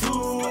 but they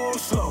too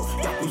slow.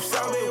 Ya tú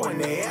sabes when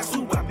they ask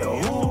who got the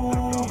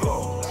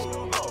Hugo.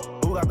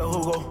 Who got the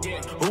Hugo?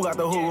 Who got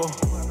the Hugo?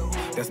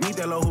 That's me,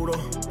 te lo juro.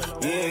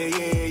 Yeah.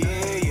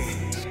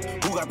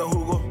 Who got the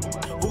Hugo?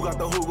 Who got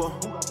the Hugo?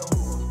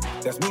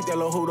 That's me, te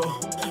lo juro.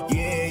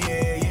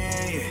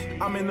 Yeah.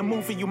 I'm in the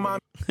mood for you, mom.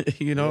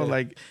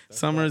 Like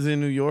summers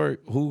in New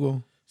York,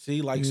 Hugo.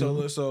 See, like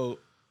so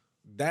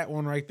that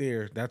one right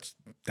there,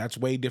 that's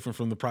way different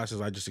from the process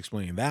I just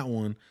explained. That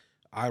one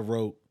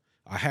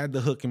I had the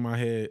hook in my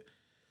head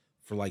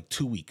for like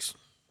 2 weeks.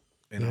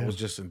 And I was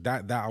just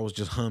I was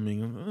just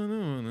humming.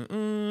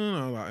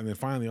 And then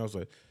finally I was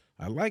like,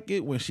 I like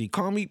it when she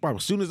call me Papi.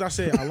 As soon as I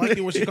said I like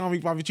it when she call me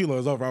Papi Chulo,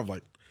 it's over. I was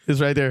like, it's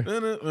right there.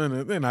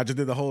 Then I just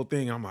did the whole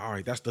thing. I'm like, all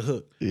right, that's the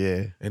hook.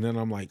 Yeah. And then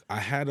I'm like,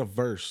 I had a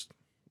verse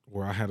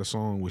where I had a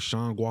song with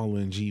Sean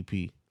Guala and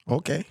GP.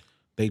 Okay.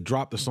 They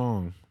dropped the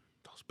song.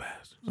 Those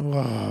bastards.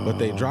 Whoa. But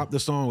they dropped the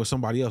song with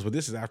somebody else. But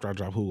this is after I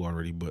dropped Who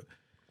already. But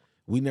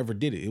we never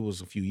did it. It was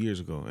a few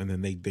years ago. And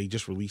then they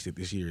just released it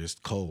this year. It's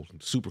cold.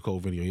 Super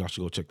cold video. Y'all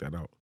should go check that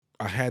out.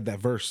 I had that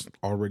verse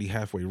already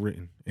halfway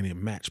written. And it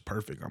matched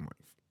perfect. I'm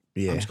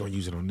like, I'm just going to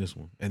use it on this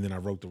one. And then I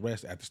wrote the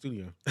rest at the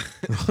studio.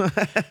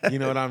 You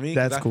know what I mean?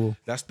 That's cool.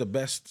 That's the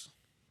best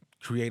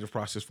creative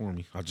process for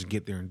me. I'll just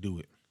get there and do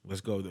it.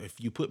 Let's go.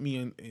 If you put me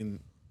in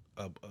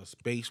a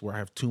space where I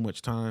have too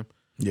much time,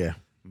 the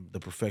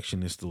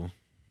perfectionist will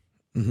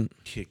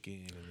kick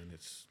in, and then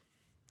it's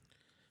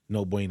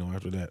no bueno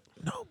after that.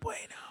 No bueno.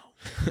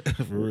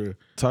 For real.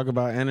 Talk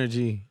about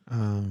energy.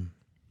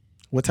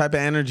 What type of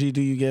energy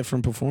do you get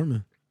from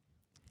performing?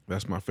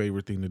 That's my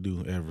favorite thing to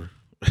do ever.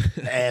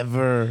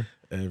 Ever.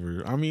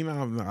 I mean,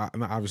 I'm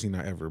obviously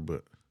not ever,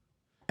 but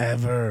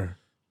ever.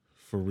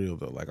 For real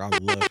though, like I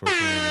love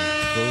performing.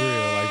 For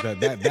real,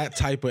 like that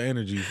type of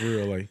energy. For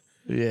real, like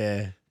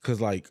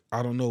Cause like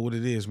I don't know what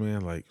it is,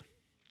 man. Like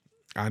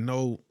I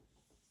know,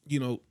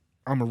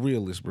 I'm a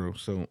realist, bro.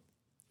 So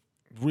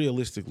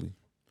realistically,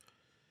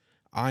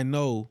 I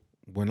know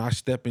when I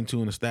step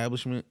into an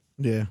establishment,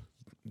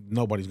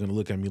 nobody's gonna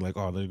look at me like,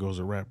 oh, there goes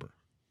a rapper.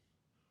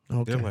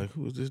 Okay. They're like,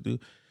 who is this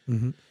dude?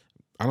 Mm-hmm.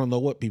 I don't know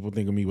what people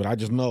think of me, but I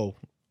just know.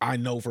 I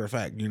know for a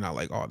fact you're not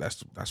like, oh,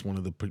 that's one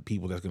of the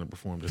people that's gonna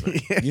perform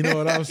tonight. You know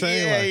what I'm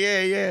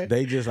saying? Yeah.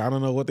 They just, I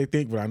don't know what they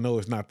think, but I know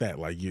it's not that.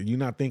 Like you're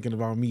not thinking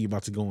about me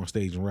about to go on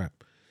stage and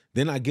rap.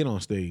 Then I get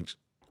on stage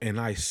and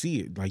I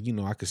see it. Like,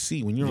 I could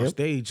see when you're on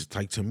stage, it's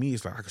like, to me,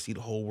 it's like I can see the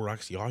whole world. I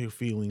can see all your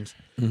feelings.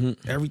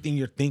 Mm-hmm. Everything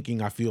you're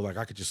thinking, I feel like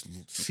I could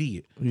just see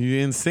it.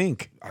 You're in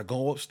sync. I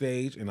go up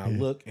stage and I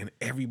look and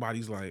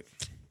everybody's like,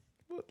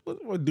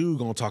 what dude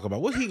gonna talk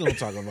about? What he gonna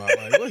talk about?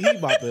 Like, what he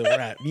about to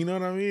rap? You know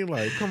what I mean?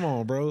 Like, come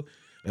on, bro.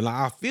 And like,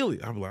 I feel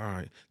it. I'm like, all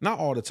right. Not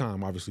all the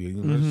time, obviously.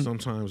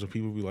 Sometimes when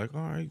people be like,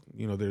 all right,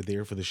 they're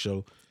there for the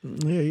show.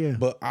 Yeah.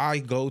 But I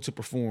go to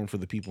perform for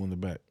the people in the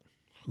back.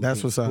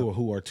 That's what's up.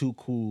 Who are too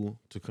cool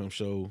to come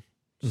show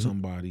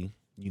somebody,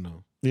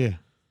 Yeah.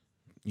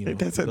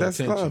 That's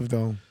love,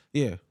 though.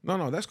 Yeah.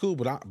 No, that's cool.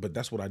 But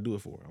that's what I do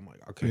it for. I'm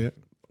like, okay.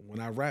 When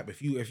I rap,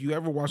 if you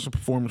ever watch a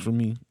performance from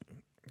me,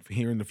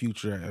 here in the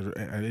future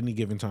at any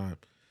given time,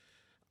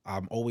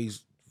 I'm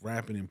always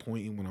rapping and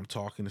pointing when I'm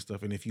talking and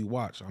stuff. And if you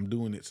watch, I'm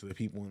doing it to the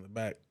people in the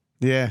back.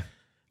 Yeah.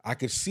 I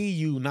could see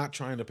you not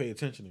trying to pay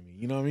attention to me.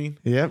 You know what I mean?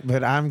 Yeah,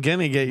 but I'm going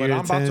to get your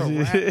attention. But I'm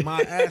about to rap my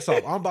ass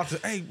off. I'm about to,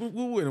 hey,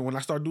 and when I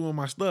start doing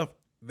my stuff,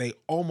 they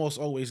almost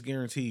always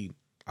guaranteed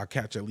I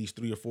catch at least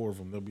 3 or 4 of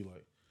them. They'll be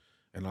like,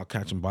 and I'll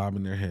catch them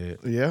bobbing their head.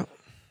 Yeah.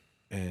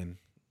 And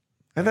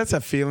that's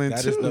a feeling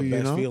that too. That is the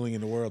best feeling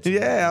in the world.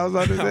 I was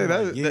about to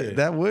say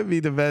that would be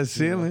the best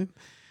feeling.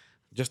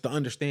 Just the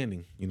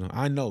understanding.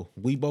 I know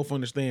we both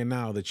understand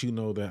now that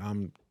that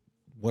I'm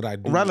what I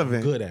do.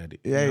 Relevant. I'm good at it.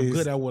 Yeah, I'm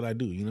good at what I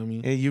do. You know what I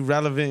mean? And you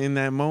relevant in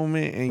that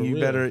moment, and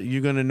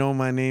you're gonna know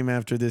my name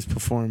after this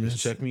performance.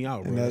 Just check me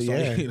out, bro.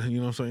 Yeah. You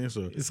know what I'm saying?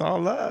 So it's all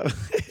love.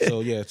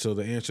 so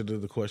the answer to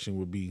the question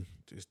would be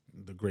just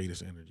the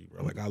greatest energy,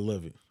 bro. Like I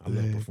love it. I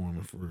love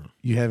performing for real.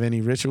 You have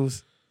any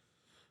rituals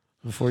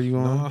before you go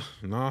on?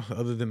 Nah.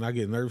 Other than I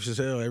get nervous as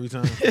hell every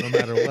time, no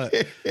matter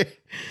what.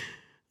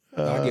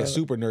 I get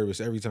super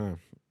nervous every time.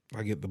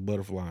 I get the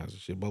butterflies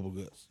and shit, bubble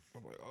guts.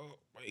 I'm like, oh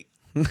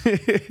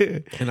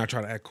wait. And I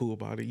try to act cool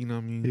about it, you know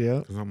what I mean? Yeah.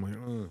 Because I'm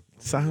like,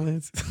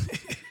 silence.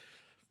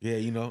 Yeah,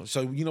 you know.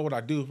 So you know what I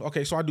do?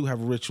 Okay, so I do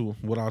have a ritual.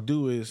 What I'll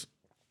do is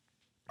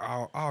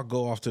I'll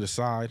go off to the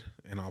side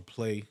and I'll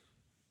play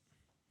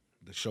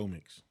the show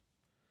mix.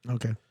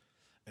 Okay.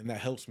 And that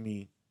helps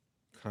me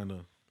kind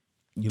of,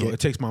 you know, it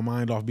takes my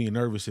mind off being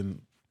nervous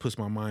and puts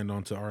my mind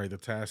onto, all right, the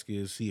task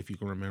is see if you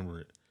can remember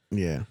it.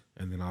 Yeah.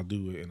 And then I'll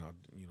do it, and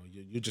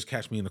you just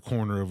catch me in the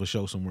corner of a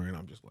show somewhere, and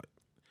I'm just like,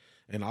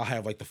 and I'll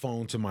have like the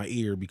phone to my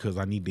ear because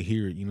I need to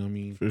hear it. You know what I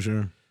mean? For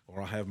sure.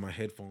 Or I'll have my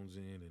headphones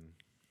in, and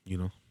you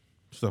know,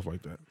 stuff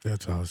like that.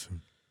 That's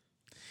awesome.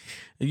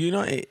 You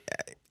know,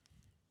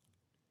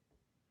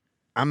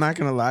 I'm not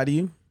gonna lie to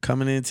you.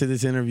 Coming into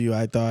this interview,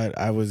 I thought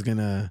I was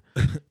gonna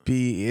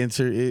be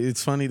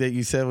It's funny that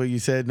you said what you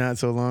said not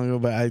so long ago,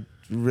 but I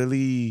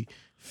really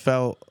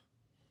felt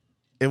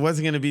it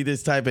wasn't gonna be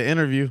this type of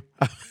interview.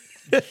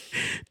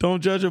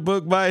 Don't judge a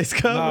book by its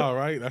cover. No,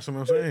 right? That's what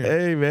I'm saying.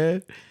 Hey,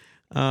 man.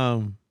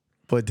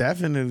 But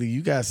definitely,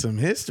 you got some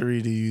history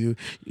to you.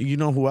 You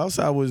know who else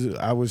I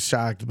was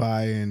shocked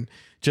by, and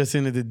just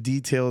into the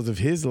details of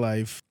his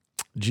life,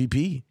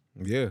 GP.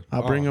 Yeah,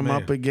 I'll bring him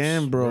up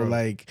again, bro.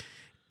 Like,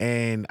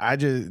 and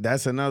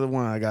that's another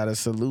one I gotta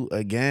salute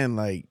again.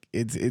 Like,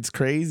 it's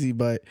crazy,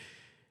 but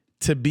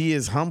to be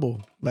as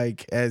humble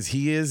like as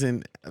he is,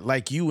 and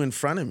like you in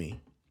front of me.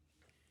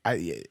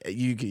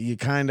 You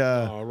kind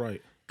of all right.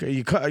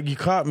 You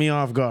caught me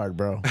off guard,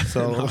 bro.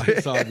 So no,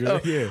 it's all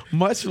good. Yeah,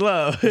 much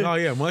love. Oh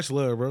yeah, much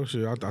love, bro.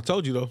 Shit, I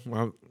told you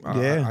though.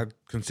 I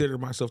consider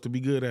myself to be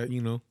good at,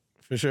 you know,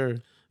 for sure.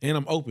 And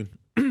I'm open.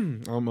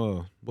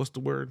 I'm what's the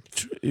word?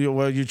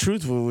 Well, you're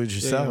truthful with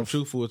yourself. Yeah, I'm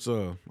truthful. It's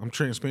I'm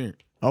transparent.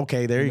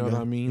 Okay, there you go. You know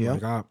what I mean?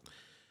 Yep. Like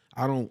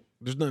I don't.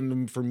 There's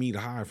nothing for me to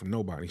hide from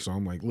nobody. So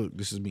I'm like, look,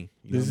 this is me.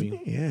 You know what I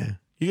mean? Yeah.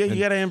 You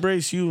got to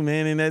embrace you,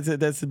 man, and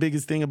that's the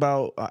biggest thing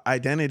about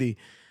identity.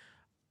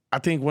 I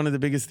think one of the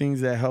biggest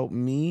things that helped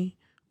me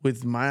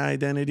with my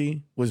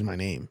identity was my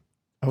name.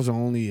 I was the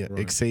only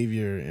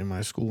Xavier in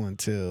my school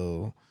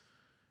until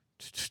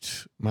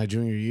my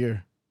junior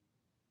year.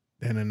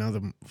 Then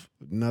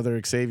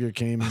another Xavier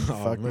came and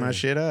fucked my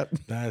shit up.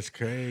 That's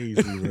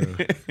crazy,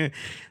 bro.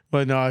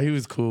 But no, he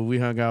was cool. We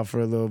hung out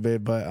for a little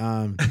bit, but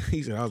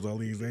he said I was the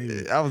only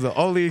Xavier. I was the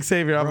only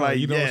Xavier. I'm like,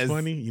 you know yes. what's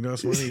funny? You know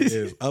what's funny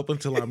is up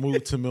until I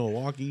moved to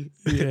Milwaukee,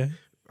 yeah,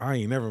 I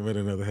ain't never met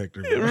another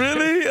Hector. Bro.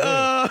 Really?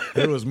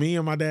 It was me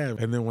and my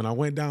dad. And then when I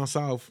went down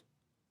south,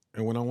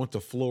 and when I went to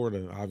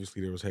Florida,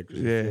 obviously there was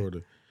Hectors in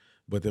Florida.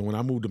 But then when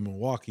I moved to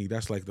Milwaukee,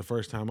 that's like the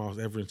first time I was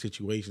ever in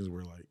situations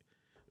where like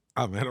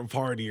I'm at a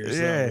party or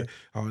something. Yeah.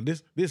 Oh,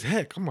 this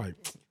Heck. I'm like,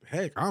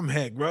 Heck, I'm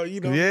Heck, bro. You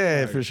know?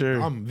 Yeah, like, for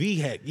sure. I'm the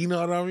Heck. You know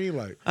what I mean?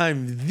 Like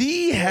I'm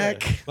the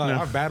Heck. Like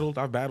I've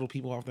battled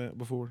people off that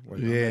before. Like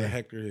I met a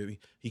Hector.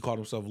 He called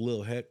himself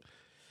Lil Heck.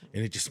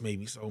 And it just made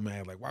me so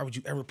mad. Like, why would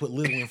you ever put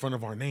Little in front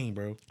of our name,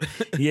 bro?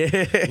 Yeah.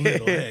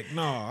 Little Heck.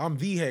 No, I'm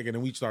the Heck. And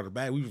then we started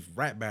we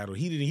rap battle.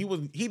 He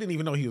didn't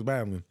even know he was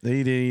battling.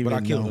 He didn't even know.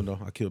 But I killed him though.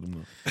 I killed him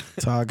though.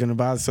 Talking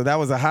about so that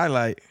was a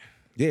highlight.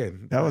 Yeah.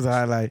 That was a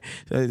highlight.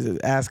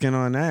 Asking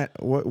on that,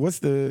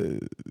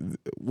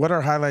 what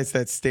are highlights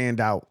that stand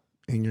out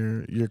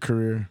in your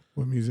career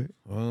with music?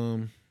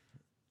 Oh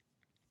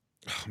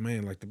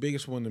man, like the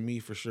biggest one to me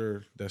for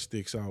sure that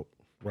sticks out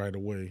right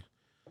away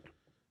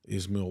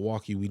is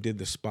Milwaukee. We did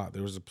the spot.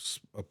 There was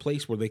a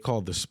place where they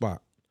called the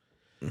spot.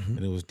 Mm-hmm.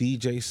 And it was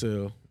DJ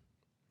Cell.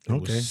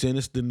 It was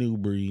Sinister New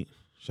Breed.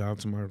 Shout out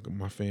to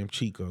my fam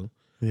Chico.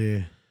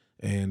 Yeah.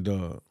 And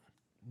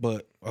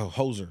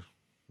Hoser.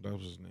 That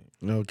was his name.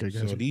 Okay,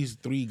 gotcha. So these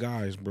three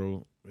guys,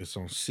 bro, it's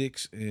on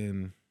 6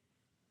 and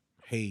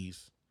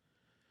Hayes.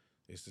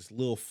 It's this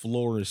little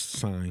florist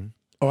sign.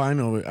 Oh, I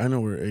know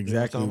where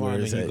exactly where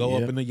it's at. You go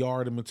up in the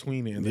yard in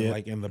between it, and then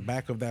like in the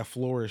back of that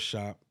florist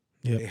shop,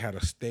 they had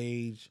a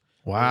stage.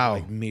 Wow.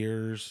 Like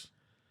mirrors.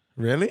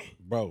 Really?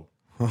 Bro.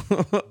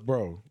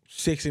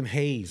 6 and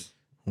Hayes.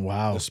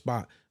 Wow. The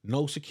spot.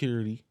 No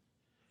security.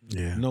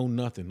 Yeah. No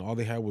nothing. All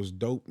they had was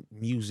dope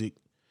music,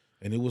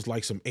 and it was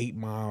like some 8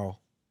 Mile,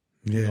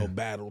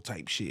 battle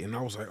type shit. And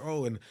I was like,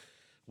 oh, and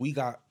we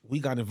got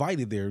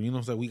invited there. You know what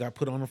I'm saying? We got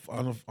put on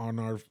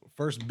our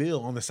first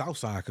bill on the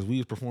Southside because we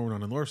was performing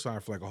on the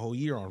Northside for like a whole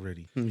year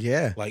already.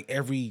 Yeah. Like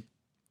every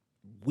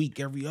week,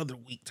 every other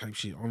week type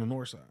shit on the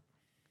Northside.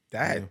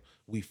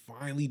 We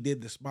finally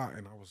did the spot,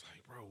 and I was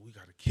like, bro, we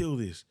got to kill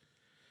this.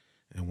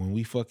 And when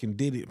we fucking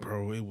did it,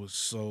 bro, it was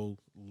so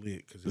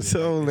lit. Cause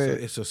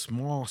it's a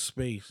small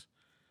space,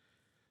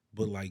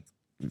 but like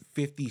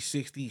 50,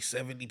 60,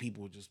 70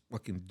 people would just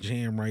fucking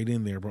jam right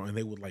in there, bro. And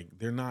they would like,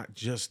 they're not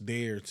just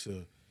there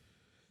to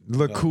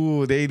look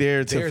cool. They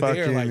there to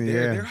fucking, there, like,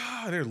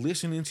 yeah. they're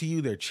listening to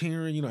you. They're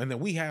cheering, you know. And then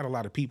we had a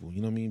lot of people,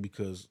 you know what I mean?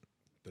 Because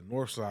the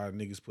Northside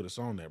niggas put us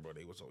on there, bro.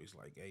 They was always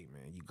like, hey,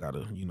 man, you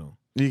gotta, you know.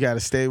 You gotta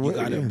stay with it.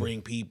 You gotta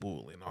bring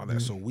people and all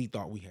that. So we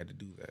thought we had to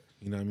do that.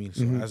 You know what I mean?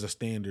 So as a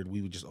standard,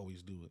 we would just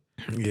always do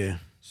it. Yeah.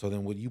 So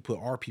then when you put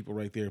our people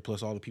right there,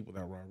 plus all the people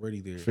that were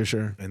already there. For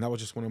sure. And that was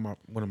just one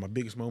of my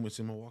biggest moments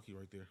in Milwaukee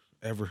right there.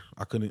 Ever.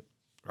 I couldn't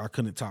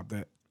top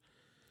that.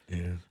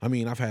 Yeah. I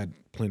mean, I've had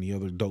plenty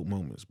other dope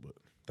moments, but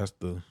that's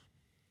the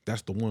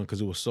one because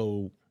it was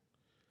so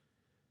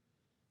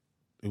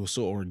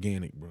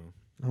organic, bro.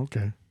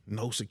 Okay.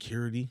 No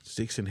security,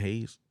 Six and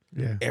Hayes.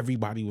 Yeah.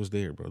 Everybody was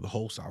there, bro. The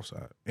whole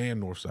Southside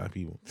and Northside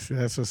people.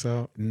 That's what's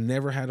up.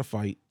 Never had a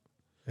fight.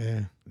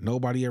 Yeah.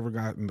 Nobody ever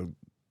got in the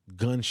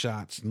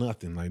gunshots,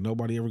 nothing. Like,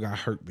 nobody ever got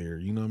hurt there.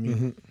 You know what I mean?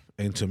 Mm-hmm.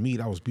 And to me,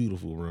 that was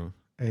beautiful, bro.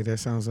 Hey, that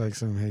sounds like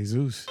some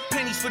Jesus.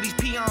 Pennies for these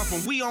peons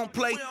when we don't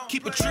play.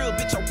 Keep a trill,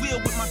 bitch, I will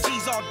with my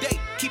G's all day.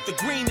 Keep the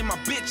green in my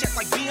bitch, act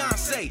like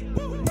Beyonce.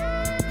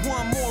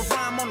 One more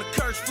rhyme on the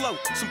curse flow.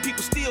 Some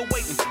people still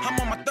waiting. I'm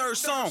on my third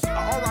song.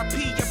 I R.I.P.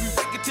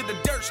 every record to the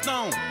dirt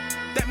stone.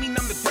 That mean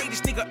I'm the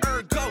greatest nigga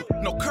ergo.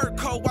 No Kurt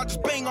Cole, I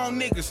just bang on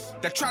niggas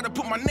that try to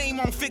put my name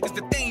on figures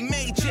that they ain't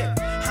made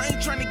yet. I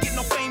ain't trying to get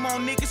no fame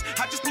on niggas.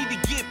 I just need to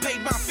get paid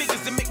my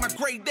figures and make my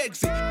great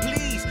exit.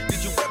 Please,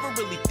 did you ever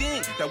really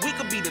think that we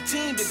could be the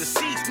team that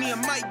deceased? Me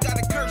and Mike got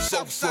a curse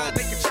Southside.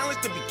 They can challenge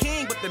to be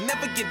king, but they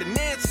never get the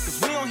answer cause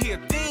we don't hear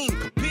a theme.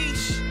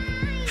 Capiche?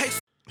 Hey.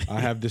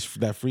 I have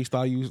that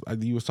freestyle you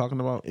was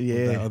talking about.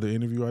 Yeah. That other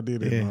interview I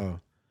did. Yeah.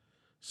 And,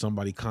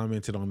 somebody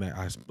commented on that.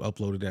 I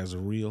uploaded it as a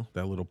reel,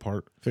 that little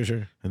part. For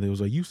sure. And they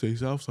was like, you say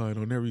Southside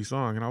on every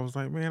song. And I was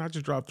like, man, I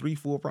just dropped 3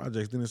 full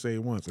projects, didn't say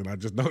it once. And I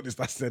just noticed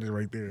I said it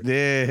right there.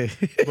 Yeah.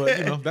 But,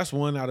 you know, that's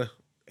one out of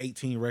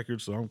 18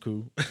 records, so I'm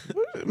cool.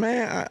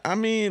 Man, I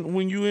mean,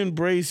 when you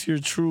embrace your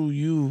true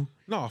you.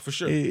 No, for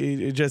sure.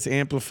 It just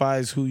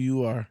amplifies who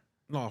you are.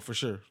 No, for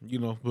sure. You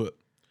know, but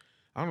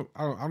I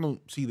don't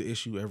see the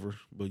issue ever.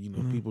 But, you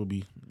know, people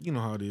be, you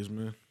know how it is,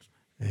 man.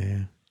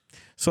 Yeah.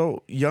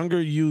 So,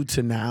 younger you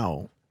to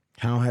now,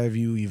 how have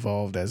you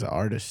evolved as an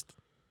artist?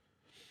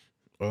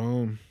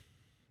 I'm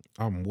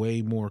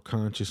way more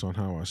conscious on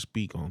how I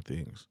speak on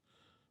things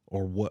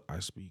or what I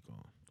speak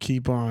on.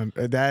 Keep on.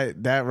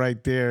 That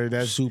right there,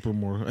 that's super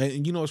more.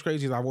 And you know what's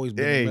crazy is I've always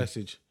been a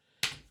message.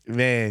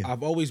 Man.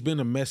 I've always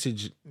been a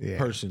message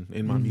person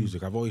in my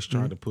music. I've always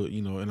tried to put,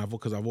 you know, and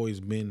because I've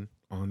always been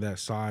on that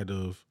side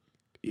of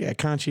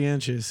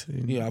conscientious.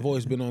 Yeah, I've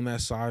always been on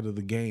that side of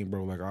the game,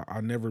 bro. Like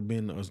I've never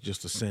been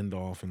just a send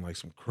off and like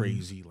some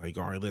crazy, like,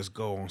 all right, let's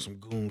go on some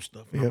goon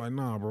stuff. And I'm like,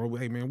 nah, bro.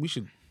 Hey, man, we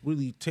should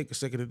really take a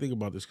second to think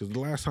about this because the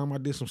last time I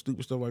did some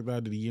stupid stuff like that, I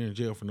did a year in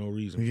jail for no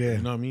reason. Yeah, you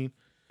know what I mean.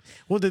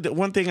 Well, the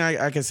one thing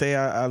I can say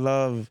I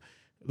love,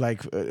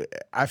 like,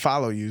 I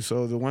follow you.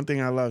 So the one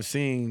thing I love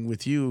seeing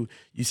with you,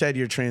 you said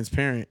you're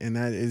transparent, and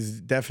that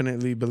is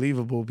definitely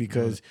believable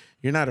because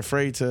you're not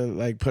afraid to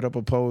like put up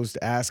a post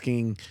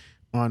asking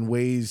on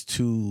ways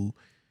to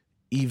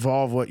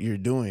evolve what you're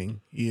doing.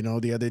 You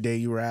know, the other day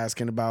you were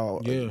asking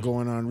about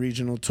going on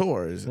regional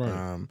tours.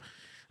 Right.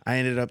 I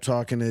ended up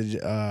talking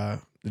to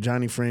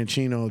Johnny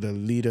Franchino, the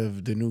lead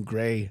of the New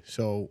Gray.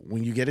 So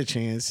when you get a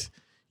chance,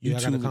 I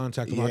got to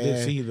contact him. I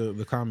did see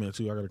the comment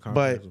too. I got to contact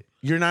but him.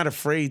 You're not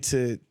afraid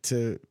to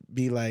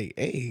be like,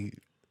 hey,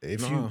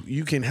 if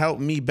you can help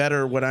me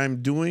better what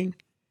I'm doing,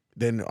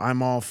 then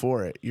I'm all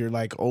for it. You're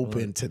like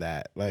open to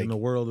that. Like in the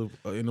world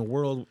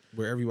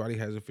where everybody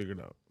has it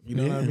figured out. You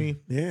know what I mean?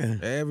 Yeah.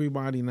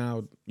 Everybody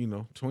now, you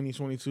know,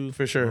 2022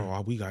 for sure.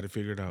 Oh, we got it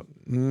figured out.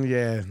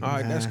 Yeah. All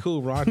right, that's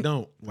cool, bro. I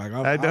don't. Like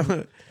I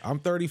don't. I'm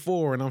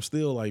 34 and I'm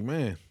still like,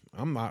 man,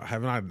 I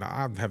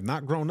have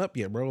not grown up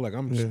yet, bro. Like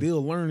I'm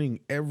still learning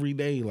every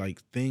day,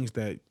 like things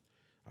that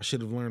I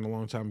should have learned a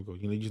long time ago.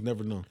 You know, you just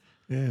never know.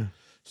 Yeah.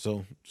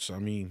 So I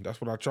mean, that's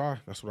what I try.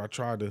 That's what I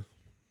try to.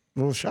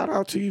 Well, shout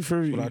out to you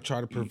for what I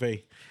try to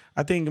purvey.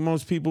 I think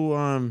most people,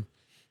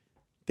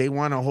 they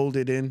want to hold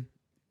it in.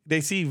 They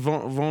see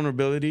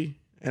vulnerability,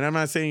 and I'm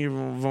not saying you're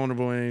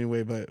vulnerable in any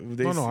way, but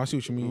they no, I see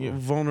what you mean. Yeah.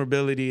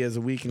 Vulnerability as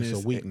a weakness.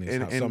 It's a weakness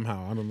and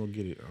somehow. I don't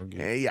get it.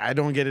 Yeah, I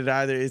don't get it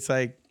either. It's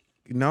like,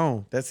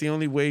 no, that's the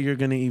only way you're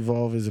gonna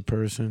evolve as a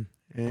person,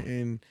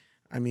 and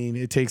I mean,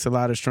 it takes a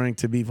lot of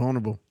strength to be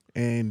vulnerable.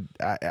 And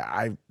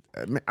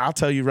I'll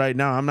tell you right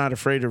now, I'm not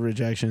afraid of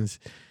rejections.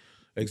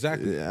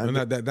 Exactly, and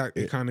that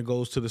it kind of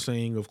goes to the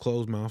saying of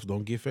closed mouths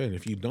don't get fed.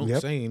 If you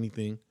don't say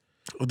anything,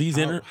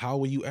 how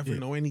will you ever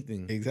know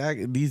anything?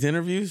 Exactly. These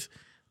interviews,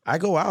 I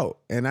go out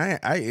and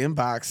I've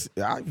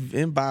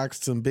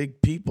inboxed some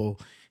big people,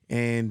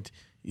 and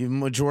the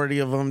majority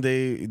of them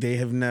they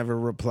have never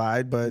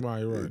replied, but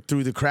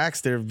through the cracks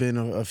there have been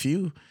a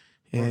few.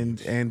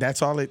 And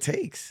that's all it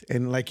takes.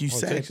 And like you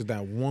said, it takes is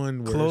that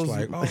one where it's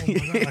like, oh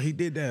my God, he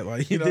did that.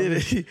 Like, you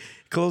know,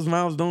 closed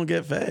mouths don't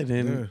get fed.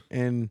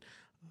 And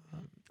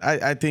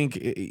I think,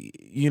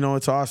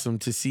 it's awesome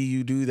to see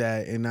you do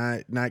that and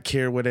not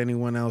care what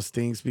anyone else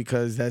thinks,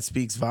 because that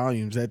speaks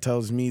volumes. That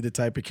tells me the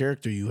type of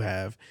character you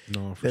have.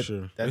 No, for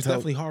sure. It's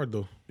definitely hard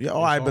though. Yeah,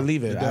 I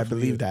believe it. I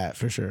believe that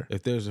for sure.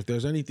 If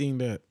there's anything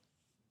that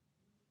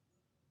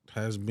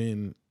has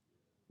been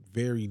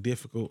very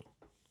difficult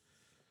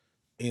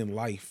in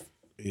life,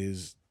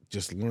 is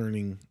just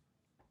learning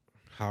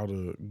how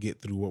to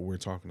get through what we're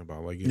talking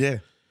about. Like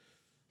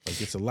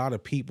it's a lot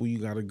of people you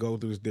got to go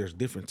through. There's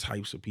different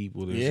types of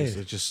people.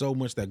 There's just so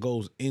much that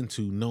goes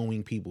into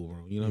knowing people,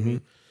 bro. You know what I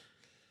mean?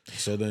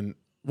 So then,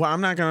 well,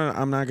 I'm not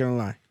gonna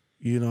lie.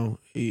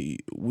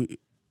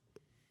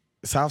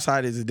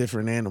 Southside is a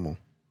different animal.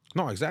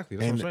 No, exactly.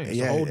 That's what I'm saying.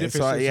 It's a whole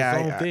different, it's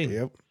its own thing.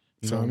 Yep.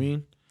 You know what I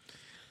mean?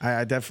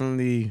 I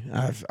definitely,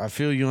 I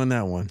feel you on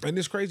that one. And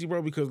it's crazy,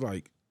 bro, because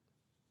like,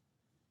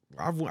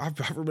 I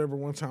remember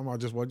one time I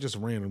just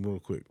random real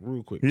quick.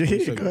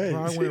 Yeah, go ahead.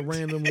 I went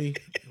randomly.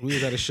 We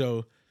was at a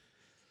show,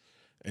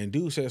 and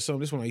dude said something.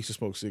 This one I used to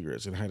smoke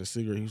cigarettes, and I had a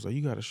cigarette. He was like,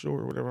 "You got a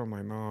short or whatever?" I'm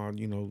like, "Nah,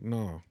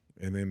 nah."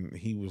 And then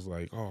he was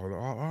like, "Oh,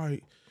 all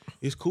right,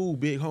 it's cool,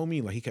 big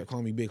homie." Like he kept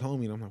calling me big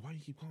homie, and I'm like, "Why you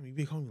keep calling me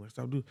big homie?" Like,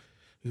 stop doing.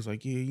 He was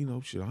like, "Yeah,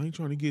 shit, I ain't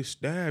trying to get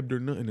stabbed or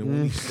nothing." And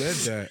when he said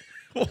that.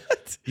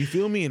 What? You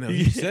feel me? And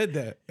he said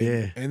that.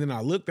 Yeah. And then I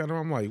looked at him,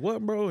 I'm like,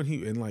 what, bro? And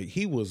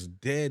he was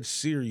dead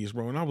serious,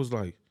 bro. And I was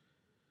like,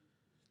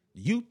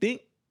 you think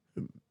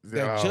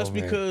that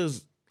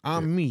because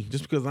I'm me,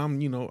 just because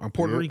I'm, I'm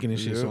Puerto Rican and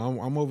shit. So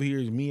I'm over here,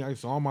 it's me. I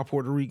saw all my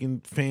Puerto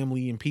Rican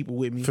family and people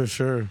with me. For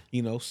sure.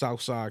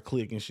 Southside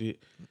clique and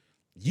shit.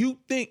 You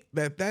think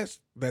that's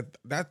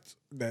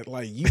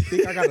like, you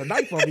think I got a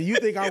knife on me? You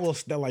think I will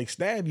like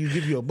stab you,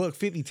 give you a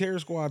 $150 terror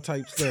squad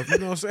type stuff? You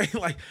know what I'm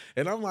saying? Like,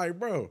 and I'm like,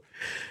 bro,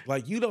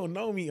 like, you don't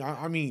know me.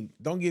 I mean,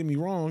 don't get me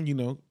wrong.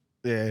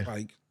 Yeah.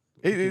 Like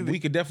we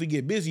could definitely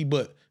get busy,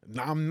 but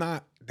I'm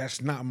not.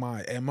 That's not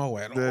my MO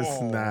at all.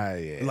 That's not.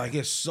 Yeah. Like,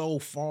 it's so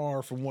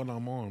far from what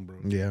I'm on, bro.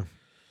 Yeah.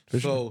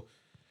 So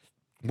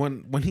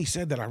when he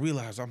said that, I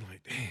realized, I'm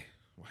like, damn.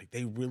 Like,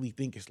 they really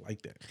think it's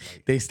like that.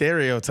 Like, they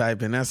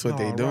stereotype, and that's what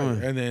they doing.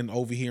 Right. And then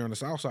over here on the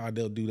south side,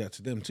 they'll do that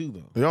to them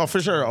too, though. Oh,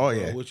 for sure. Oh,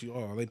 yeah.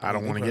 I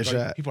don't want to get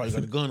shot. He probably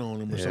got a gun on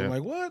him or something.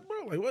 Like, what,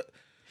 bro? Like, what?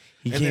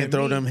 He can't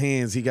throw them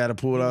hands. He got to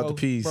pull out the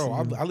piece. Bro,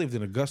 I lived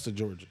in Augusta,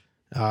 Georgia.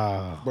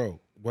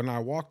 Bro, when I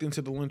walked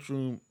into the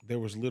lunchroom, there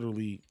was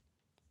literally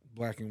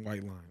black and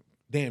white line.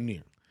 Damn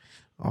near.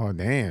 Oh,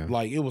 damn.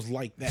 Like, it was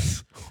like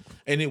that.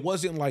 And it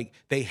wasn't like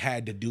they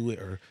had to do it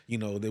or,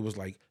 there was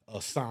like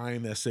a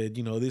sign that said,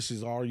 this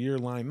is our year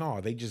line. No,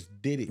 they just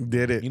did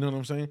it. You know what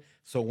I'm saying?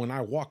 So when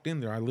I walked in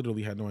there, I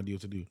literally had no idea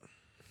what to do.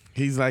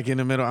 He's like in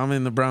the middle. I'm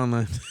in the brown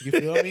line. You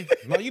feel me?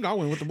 No, I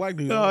went with the black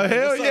dude. Oh, like,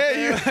 hell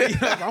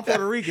yeah. I'm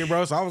Puerto Rican,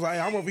 bro. So I was like, hey,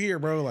 I'm over here,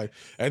 bro. Like,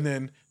 and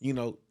then,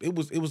 it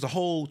was a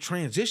whole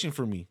transition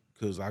for me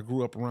because I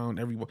grew up around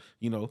everyone,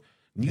 New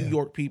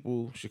York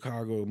people,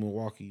 Chicago,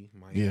 Milwaukee,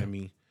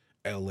 Miami,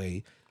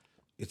 LA.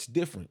 It's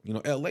different.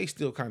 LA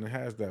still kind of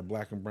has that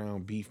black and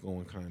brown beef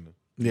going kind of.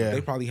 Yeah.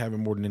 They probably have it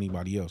more than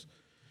anybody else.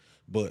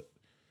 But,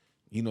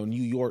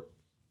 New York,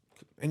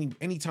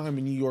 any time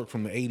in New York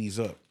from the 80s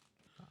up.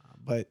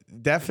 But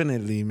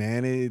definitely,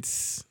 man,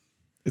 it's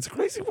a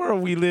crazy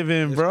world we live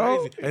in, bro.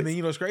 Crazy. And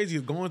then, it's crazy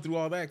is going through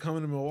all that,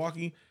 coming to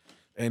Milwaukee,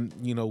 and,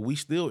 we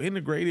still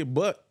integrated,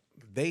 but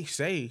they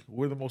say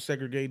we're the most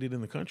segregated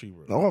in the country,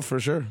 bro. Oh, for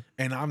sure.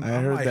 And I'm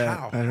heard like, that.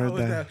 how? I heard how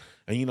is that.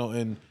 And,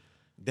 and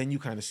then you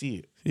kind of see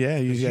it. Yeah,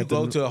 you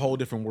go to a whole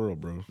different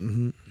world, bro.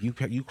 Mm-hmm.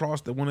 You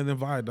cross one of them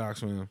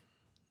viaducts, man.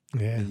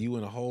 Yeah. And you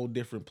in a whole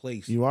different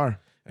place. You are.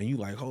 And you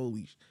like,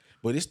 holy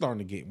but it's starting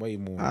to get way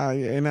more.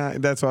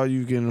 That's all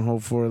you can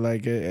hope for.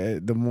 Like,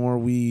 the more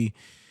we,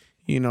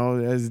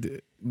 as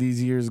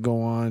these years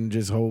go on,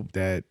 just hope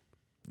that,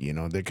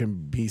 there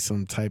can be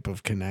some type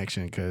of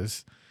connection.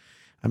 Because,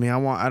 I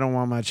don't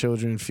want my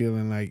children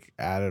feeling like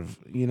out of,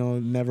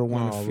 never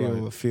want to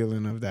feel a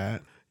feeling of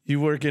that. You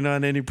working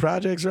on any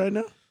projects right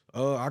now?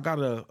 I got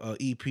a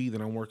EP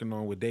that I'm working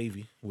on with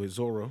Davey, with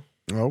Zorro.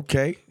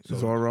 Okay, so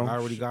Zorro. I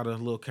already got a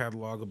little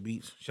catalog of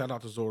beats. Shout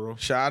out to Zorro.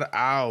 Shout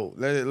out.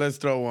 Let's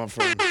throw one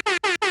for him.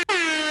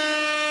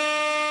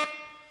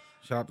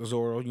 Shout out to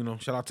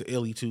Zorro. Shout out to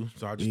Illy too.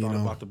 So I just thought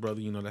about the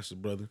brother. That's his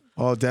brother.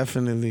 Oh,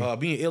 definitely.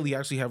 Me and Illy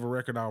actually have a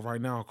record out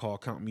right now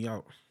called "Count Me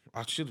Out."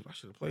 I should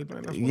have played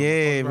that. That's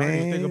yeah, man. I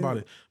didn't think about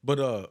it,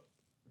 but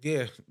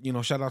yeah,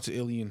 shout out to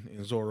Illy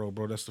and Zorro,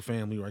 bro. That's the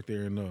family right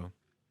there. And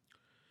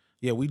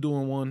yeah, we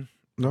doing one.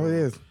 Oh,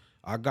 yes.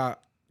 I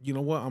got. You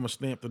know what? I'm gonna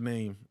stamp the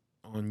name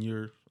on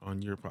your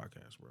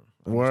podcast, bro.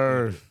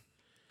 Word.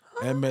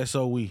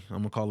 MSOE. I'm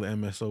gonna call it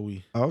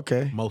MSOE.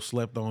 Okay. Most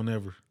slept on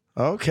ever.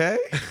 Okay.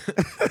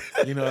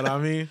 You know what I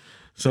mean?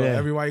 So yeah.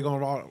 Everybody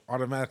gonna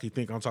automatically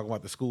think I'm talking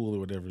about the school or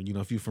whatever.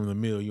 If you're from the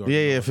mill, you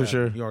already know for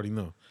sure. You already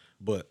know.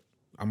 But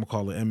I'm gonna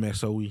call it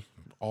MSOE.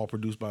 All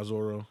produced by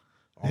Zorro.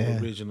 All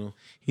original.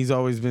 He's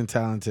always been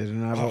talented,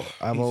 and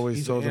I've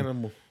always told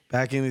him.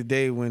 Back in the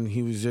day when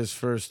he was just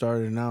first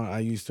starting out, I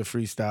used to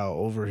freestyle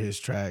over his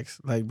tracks.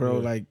 Like, bro,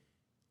 like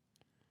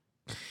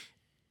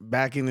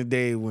back in the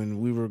day when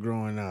we were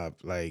growing up,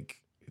 like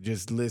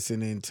just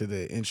listening to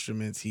the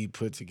instruments he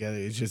put together,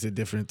 it's just a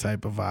different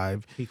type of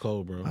vibe. He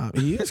cold, bro.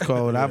 He is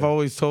cold. Yeah. I've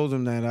always told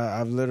him that.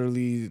 I've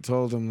literally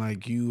told him,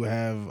 like, you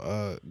have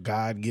a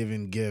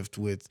God-given gift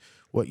with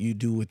what you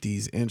do with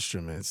these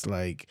instruments,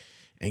 like,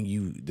 and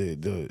you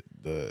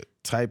the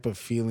type of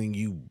feeling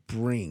you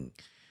bring.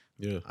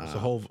 Yeah, it's a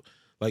whole,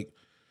 like,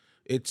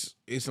 it's.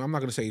 I'm not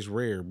gonna say it's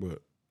rare,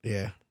 but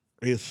yeah,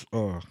 it's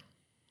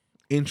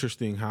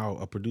interesting how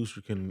a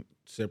producer can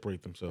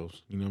separate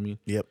themselves. You know what I mean?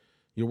 Yep.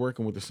 You're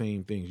working with the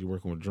same things. You're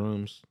working with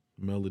drums,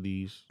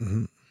 melodies,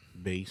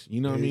 bass.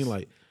 You know what I Bass. mean?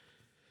 Like,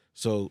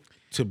 so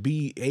to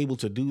be able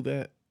to do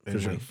that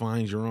and like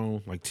find your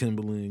own, like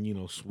Timbaland, you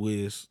know,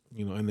 Swiss,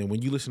 you know, and then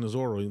when you listen to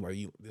Zorro,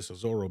 like this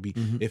is a Zorro beat.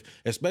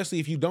 Especially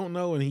if you don't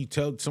know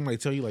and somebody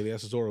tell you like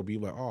that's a Zorro beat,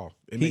 like, oh,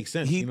 it makes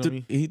sense. You know what I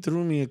mean? He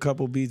threw me a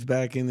couple beats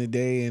back in the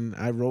day, and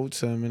I wrote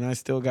some, and I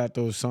still got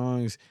those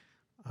songs.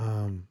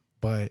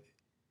 But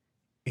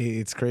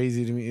it's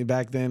crazy to me.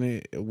 Back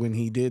then, when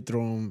he did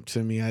throw them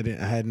to me, I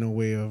had no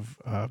way of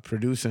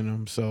producing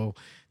them. So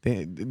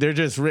they're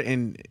just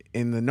written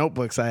in the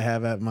notebooks I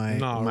have at my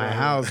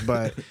house.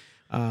 But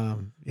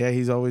yeah,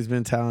 he's always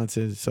been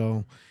talented.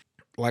 So,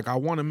 like, I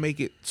want to make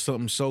it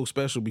something so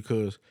special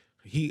because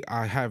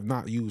I have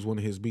not used one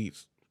of his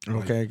beats.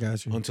 Okay,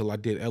 got you. Until I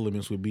did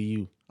Elements with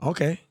BU.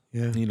 Okay,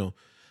 yeah. You know,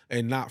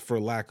 and not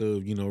for lack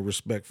of, you know,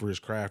 respect for his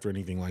craft or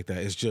anything like that.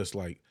 It's just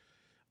like,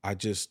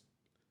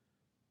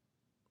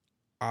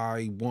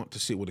 I want to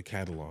sit with a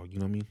catalog. You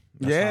know what I mean?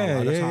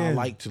 That's how I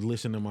like to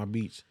listen to my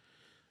beats.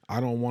 I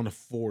don't want to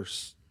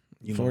force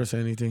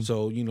anything.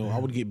 So, you know, I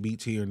would get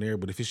beats here and there,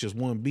 but if it's just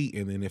one beat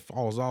and then it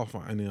falls off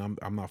and then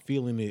I'm not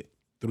feeling it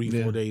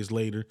 3-4 days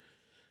later,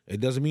 it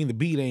doesn't mean the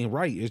beat ain't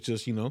right. It's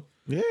just, you know,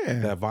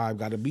 that vibe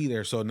got to be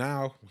there. So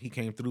now he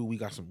came through. We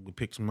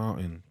picked some out,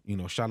 and, you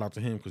know, shout out to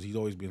him because he's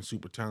always been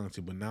super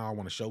talented. But now I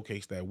want to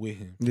showcase that with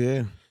him.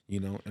 Yeah, you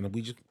know, and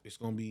it's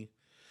gonna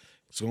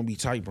be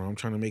tight, bro. I'm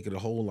trying to make it a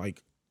whole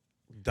like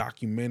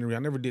documentary. I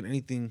never did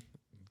anything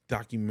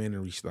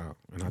documentary style,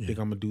 and I think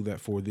I'm gonna do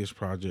that for this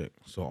project.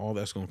 So all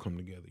that's gonna come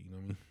together. You know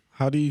what I mean?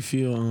 How do you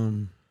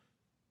feel?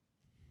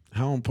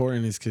 How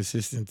important is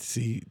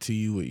consistency to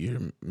you with your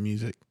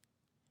music?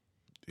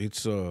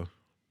 It's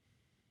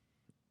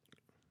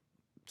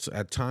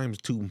at times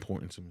too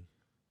important to me.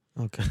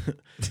 Okay,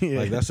 yeah.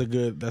 Like that's a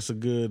good.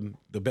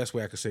 The best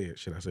way I could say it.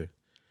 Should I say?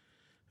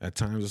 At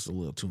times it's a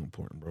little too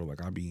important, bro.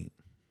 Like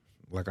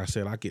like I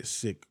said, I get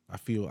sick. I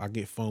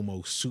get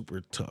FOMO super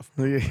tough.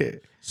 Yeah.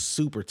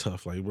 Super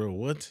tough. Like, bro,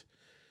 what?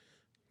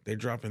 They're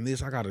dropping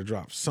this. I got to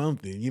drop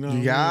something. You know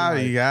you got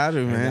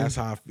to, man. That's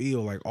how I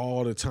feel, like,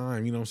 all the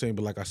time. You know what I'm saying?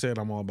 But like I said,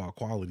 I'm all about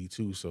quality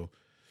too. So,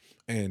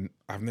 and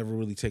I've never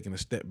really taken a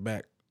step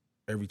back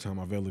every time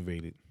I've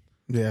elevated.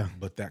 Yeah.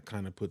 But that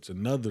kind of puts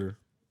another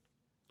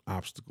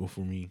obstacle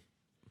for me.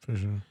 For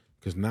sure.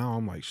 Because now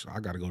I'm like, I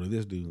got to go to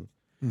this dude.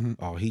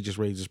 Mm-hmm. Oh, he just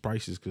raised his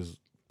prices because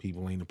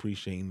people ain't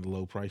appreciating the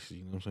low prices.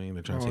 You know what I'm saying?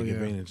 They're trying to take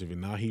advantage of it.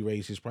 Now he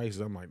raised his prices.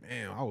 I'm like,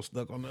 man, I was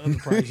stuck on the other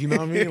price. You know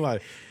what I mean?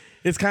 Like,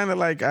 it's kind of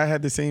like I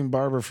had the same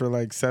barber for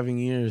like 7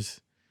 years,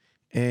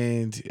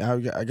 and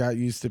I got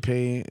used to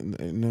paying.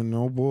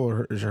 No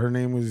bull. Her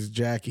name was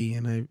Jackie,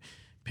 and I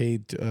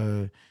paid.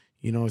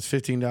 You know, it's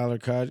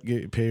 $15 cut.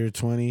 Pay her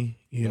 $20.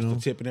 That's know,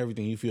 the tip and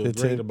everything. You feel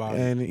great about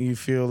it, and you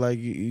feel like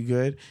you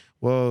good.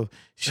 Well,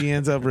 she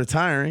ends up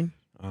retiring.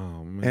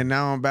 Oh man! And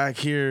now I'm back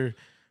here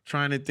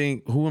trying to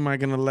think, who am I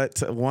going to let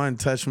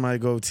touch my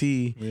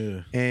goatee?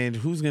 Yeah. And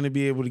who's going to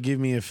be able to give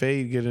me a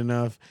fade good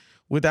enough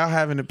without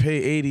having to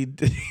pay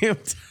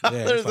 $80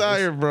 out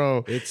here,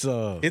 bro?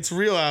 It's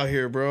real out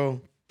here, bro.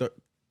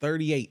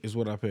 38 is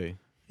what I pay.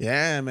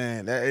 Yeah,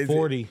 man. That is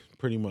 40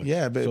 pretty much.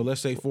 Yeah, but so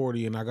let's say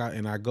 40, and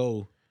I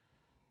go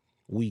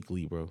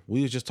weekly, bro.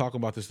 We was just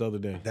talking about this the other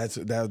day.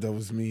 That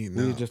was me.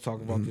 We was just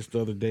talking about this the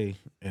other day,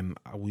 and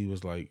we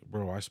was like,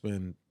 bro, I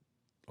spend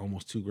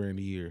almost $2,000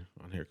 a year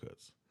on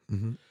haircuts.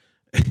 Mm-hmm.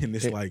 And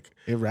it's like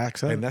it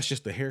racks up, and that's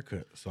just the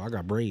haircut. So I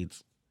got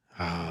braids.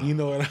 You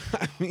know what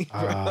I mean,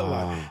 bro?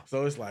 Like,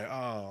 so it's like,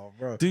 oh,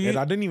 bro. And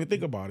I didn't even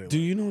think about it. Do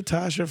you know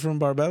Tasha from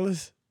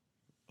Barbellas?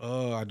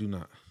 I do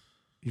not.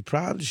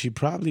 She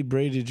probably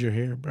braided your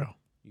hair, bro.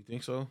 You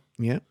think so?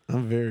 Yeah, I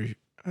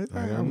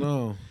don't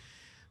know.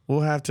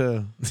 We'll have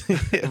to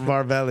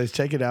Barbellas,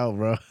 check it out,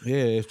 bro.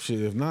 Yeah,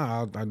 if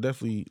not, I'll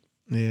definitely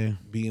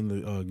be in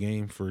the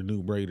game for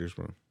new braiders,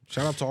 bro.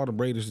 Shout out to all the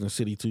braiders in the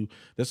city too.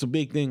 That's a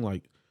big thing.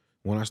 Like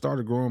when I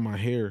started growing my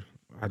hair,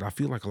 I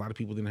feel like a lot of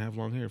people didn't have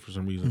long hair for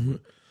some reason. Mm-hmm.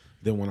 But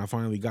then when I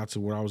finally got to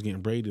where I was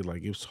getting braided,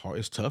 like it's hard,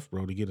 it's tough,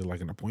 bro, to get it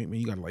like an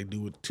appointment. You got to like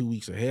do it 2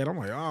 weeks ahead. I'm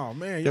like, oh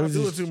man, y'all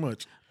do it too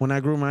much. When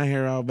I grew my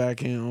hair out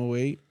back in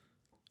 2008,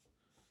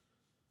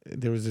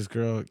 there was this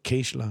girl,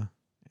 Keishla,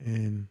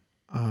 and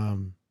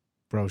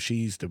bro, she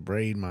used to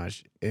braid my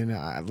and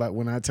like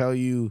when I tell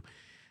you,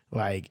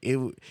 like it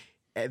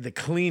the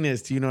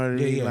cleanest, you know what I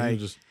mean? Yeah,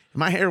 like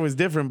my hair was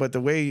different, but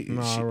the way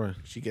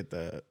she get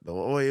the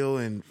oil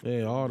and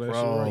all that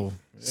bro, shit right.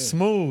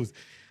 Smooth.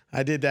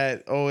 I did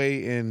that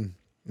 2008 and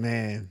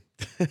man,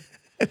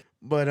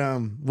 But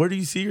where do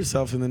you see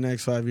yourself in the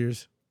next 5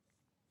 years?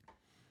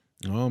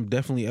 I'm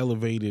definitely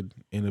elevated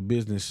in a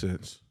business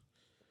sense.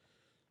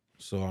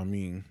 So, I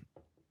mean,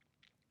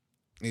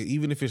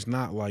 even if it's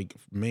not like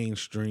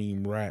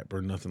mainstream rap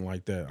or nothing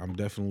like that, I'm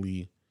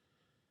definitely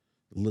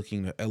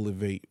looking to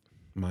elevate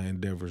my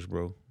endeavors,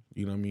 bro.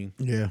 You know what I mean?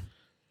 Yeah.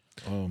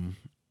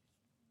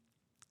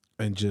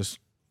 And just,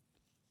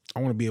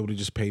 I want to be able to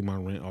just pay my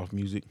rent off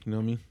music. You know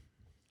what I mean?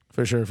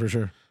 For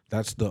sure.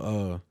 That's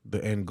the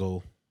end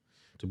goal.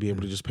 To be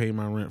able to just pay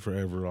my rent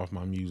forever off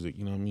my music,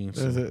 you know what I mean?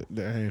 So,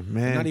 hey,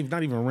 man,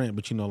 not even rent,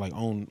 but like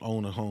own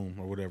a home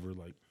or whatever.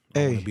 Like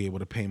I want to be able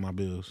to pay my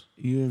bills.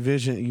 You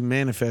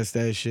manifest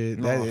that shit.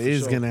 No, that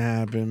is gonna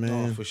happen,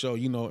 man. No, for sure.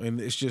 And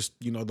it's just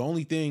the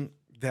only thing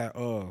that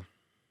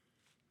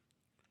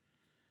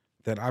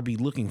that I be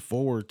looking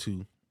forward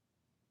to.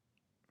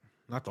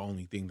 Not the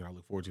only thing that I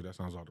look forward to. That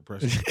sounds all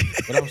depressing.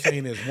 But I'm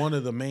saying is one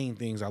of the main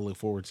things I look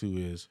forward to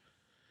is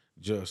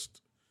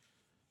just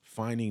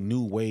finding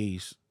new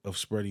ways of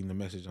spreading the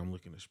message I'm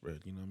looking to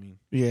spread. You know what I mean?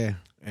 Yeah.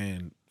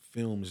 And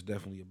film is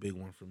definitely a big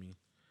one for me.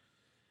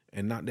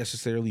 And not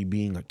necessarily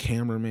being a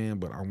cameraman,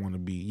 but I want to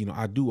be,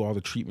 I do all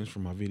the treatments for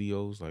my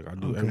videos. Like I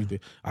do everything.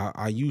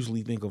 I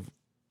usually think of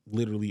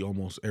literally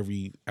almost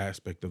every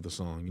aspect of the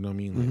song, you know what I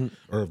mean? Like,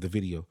 or of the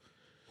video.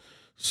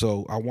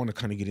 So I want to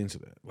kind of get into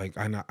that. Like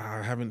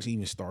I haven't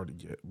even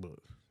started yet, but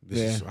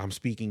I'm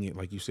speaking it,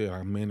 like you said,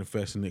 I'm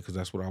manifesting it because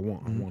that's what I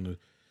want. I want to,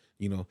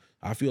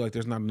 I feel like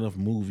there's not enough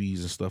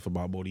movies and stuff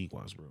about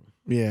Boricuas, bro.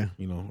 Yeah.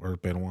 Or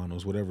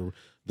Peruanos, whatever.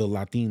 The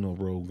Latino,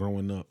 bro,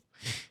 growing up.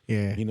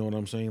 Yeah. You know what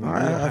I'm saying?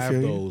 Like, we don't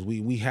have those.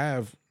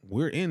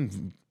 We're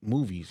in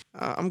movies.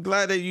 I'm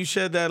glad that you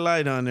shed that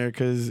light on there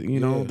because,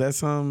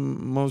 that's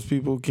most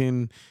people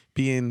can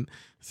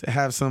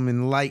have some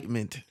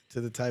enlightenment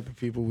to the type of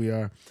people we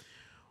are.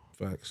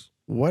 Facts.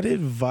 What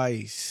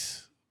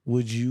advice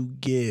would you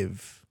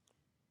give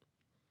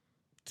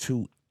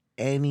to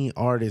any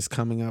artist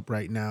coming up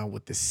right now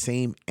with the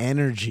same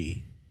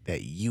energy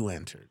that you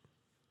entered?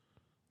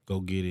 Go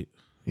get it.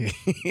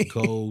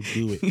 Go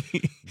do it.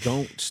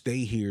 Don't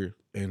stay here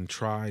and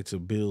try to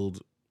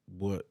build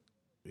what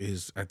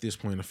is at this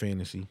point a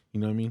fantasy. You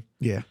know what I mean?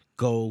 Yeah.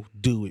 Go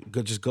do it.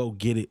 Just go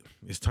get it.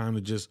 It's time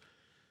to just,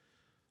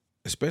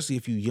 especially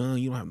if you're young,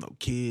 you don't have no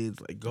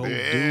kids. Like go do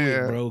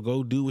it, bro.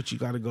 Go do what you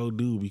got to go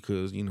do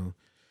because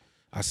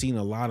I've seen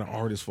a lot of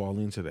artists fall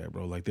into that,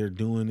 bro. Like they're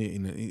doing it,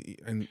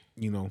 and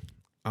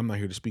I'm not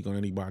here to speak on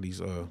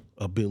anybody's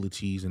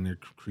abilities and their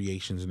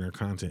creations and their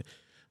content,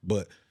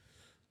 but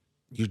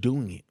you're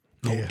doing it.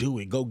 Go do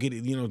it. Go get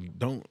it.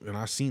 Don't. And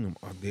I've seen them.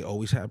 It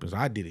always happens.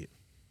 I did it.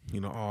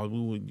 You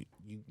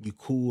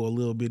cool a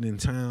little bit in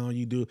town.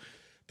 You do.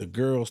 The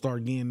girls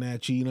start getting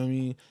at you. You know what I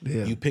mean?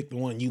 Yeah. You pick the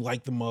one you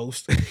like the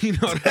most. You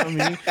know what I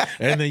mean?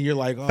 And then you're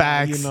like,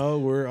 facts.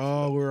 We're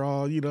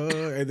all.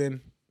 And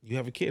then you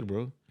have a kid,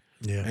 bro.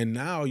 Yeah. And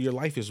now your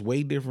life is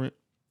way different.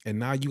 And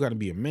now you got to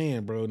be a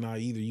man, bro. Now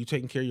either you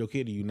taking care of your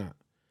kid or you not.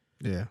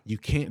 Yeah. You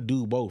can't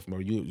do both, bro.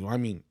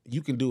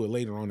 You can do it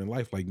later on in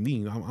life like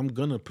me. I'm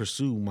going to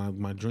pursue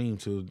my dream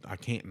till I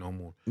can't no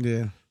more.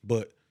 Yeah.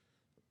 But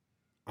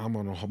I'm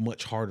on a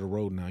much harder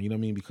road now, you know what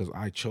I mean? Because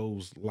I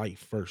chose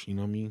life first, you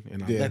know what I mean?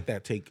 And I let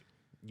that take,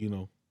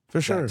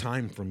 for sure,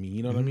 time from me,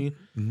 you know what I mean?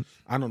 Mm-hmm.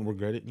 I don't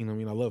regret it, you know what I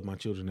mean? I love my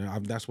children.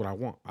 That's what I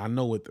want. I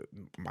know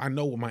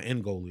what my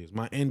end goal is.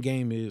 My end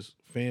game is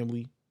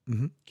family,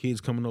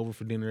 kids coming over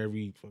for dinner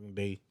every fucking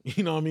day.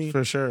 You know what I mean?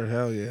 For sure,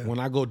 hell yeah. When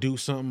I go do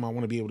something, I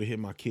want to be able to hit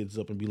my kids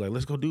up and be like,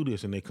 let's go do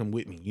this, and they come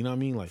with me. You know what I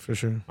mean? Like, for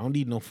sure. I don't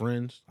need no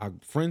friends.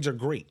 Friends are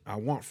great. I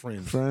want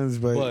friends.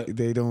 But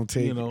they don't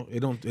take.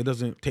 It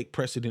doesn't take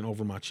precedent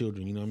over my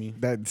children. You know what I mean?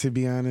 That, to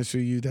be honest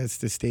with you, that's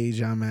the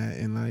stage I'm at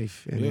in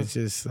life, and it's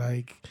just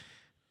like,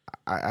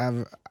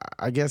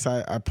 I guess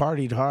I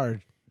partied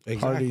hard.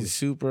 Exactly. Partied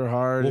super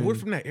hard. Well, we're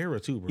from that era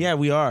too, bro. Yeah,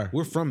 we are.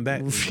 We're from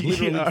that.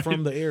 Literally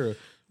from the era.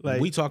 Like,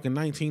 we talking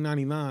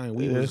 1999.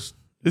 We was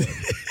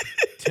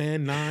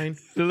 10, 9.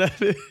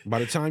 By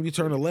the time you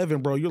turn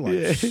 11, bro, you're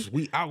like,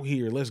 we out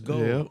here. Let's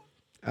go.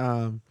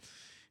 Yeah.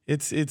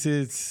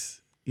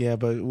 It's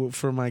but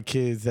for my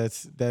kids,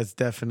 that's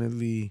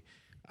definitely,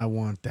 I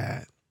want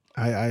that.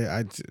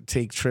 I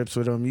take trips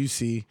with them. You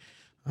see,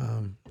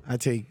 I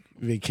take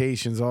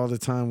vacations all the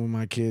time with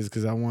my kids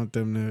because I want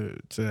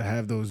them to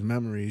have those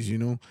memories,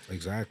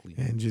 Exactly.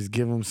 And just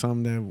give them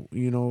something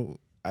that,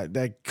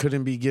 that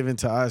couldn't be given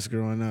to us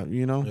growing up,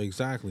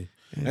 Exactly.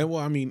 Yeah.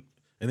 And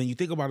then you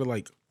think about it,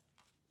 like,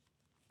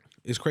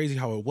 it's crazy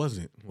how it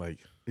wasn't. Like,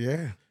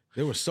 yeah,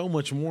 there was so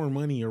much more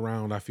money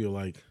around, I feel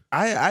like.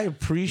 I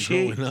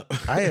appreciate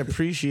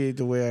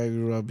the way I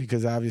grew up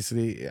because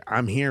obviously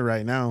I'm here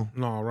right now.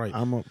 No, right.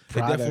 It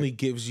definitely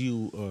gives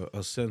you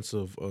a sense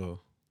of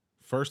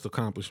first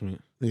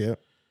accomplishment. Yeah.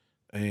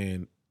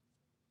 And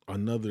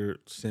another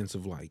sense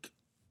of like,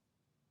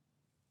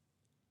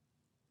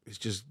 it's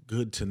just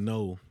good to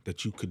know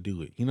that you could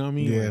do it. You know what I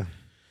mean? Yeah. Like,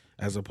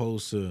 as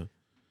opposed to,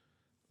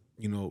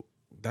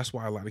 that's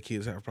why a lot of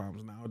kids have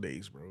problems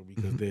nowadays, bro,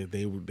 because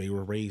they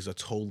were raised a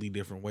totally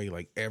different way.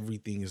 Like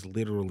everything is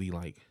literally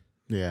like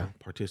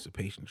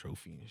participation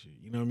trophy and shit.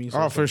 You know what I mean?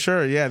 So for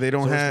sure. Yeah, they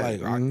don't have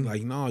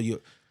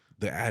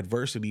the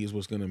adversity is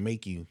what's gonna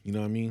make you. You know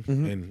what I mean?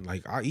 And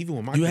like even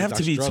with my you kids, have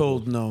to be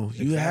told no.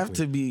 Exactly. You have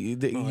to be.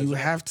 You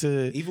have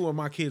to. Even with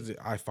my kids,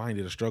 I find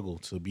it a struggle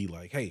to be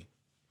like, hey,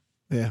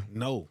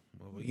 no.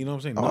 You know what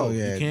I'm saying? No,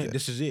 you can't.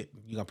 This is it.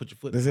 You gotta put your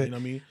foot. That's down, it. You know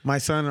what I mean? My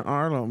son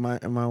Arlo,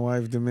 my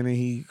wife, the minute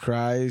he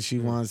cries, she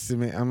wants to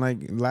make. I'm like,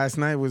 last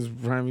night was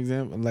prime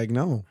example. I'm like,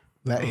 no,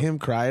 let him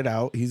cry it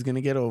out. He's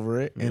gonna get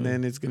over it, and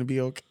then it's gonna be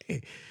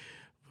okay.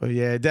 But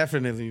yeah,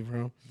 definitely,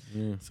 bro.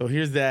 So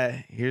here's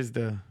that. Here's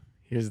the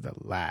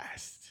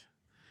last.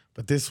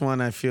 But this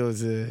one I feel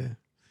it's a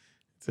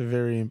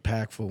very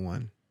impactful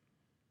one.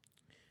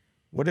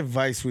 What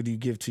advice would you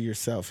give to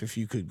yourself if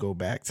you could go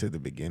back to the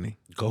beginning?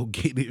 Go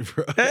get it,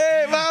 bro.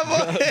 Hey,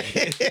 mama.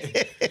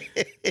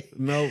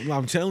 No,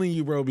 I'm telling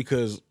you, bro,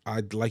 because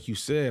like you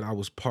said, I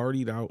was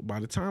partied out. By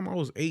the time I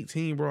was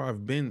 18, bro,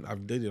 I've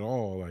did it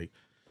all. Like,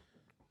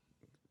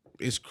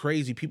 it's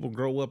crazy. People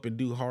grow up and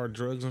do hard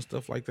drugs and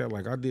stuff like that.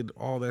 Like, I did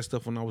all that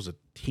stuff when I was a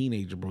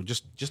teenager, bro.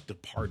 Just to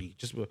party.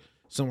 Just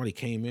somebody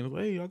came in,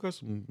 like, hey, I got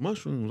some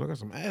mushrooms. I got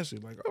some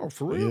acid. Like, oh,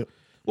 for real? Yep.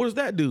 What does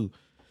that do?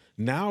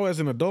 Now, as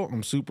an adult,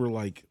 I'm super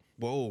like,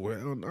 whoa,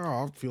 well, no,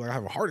 I feel like I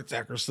have a heart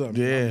attack or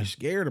something. Yeah. I'm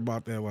scared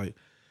about that. Like,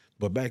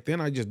 but back then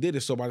I just did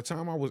it. So by the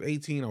time I was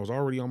 18, I was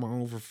already on my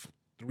own for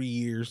 3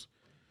 years.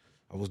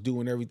 I was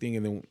doing everything,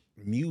 and then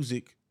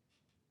music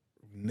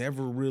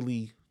never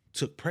really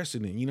took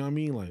precedent. You know what I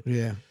mean? Like,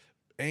 yeah.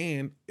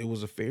 And it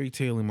was a fairy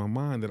tale in my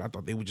mind that I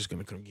thought they were just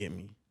gonna come get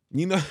me.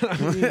 You know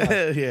what I mean?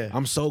 Like, yeah.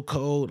 I'm so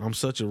cold. I'm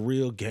such a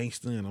real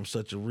gangster, and I'm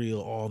such a real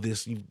all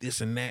this and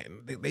that.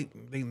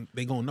 And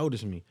they gonna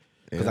notice me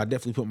because I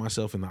definitely put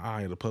myself in the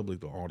eye of the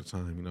public all the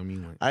time. You know what I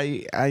mean?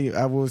 Like,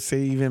 I will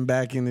say even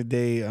back in the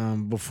day,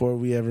 before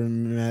we ever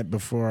met,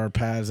 before our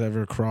paths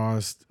ever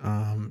crossed,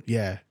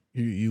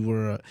 you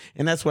were,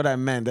 and that's what I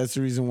meant. That's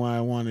the reason why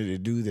I wanted to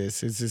do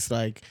this. It's just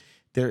like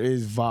there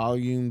is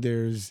volume.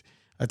 There's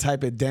a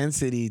type of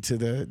density to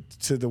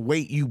the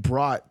weight you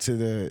brought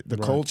to the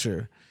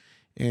culture.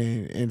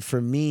 And for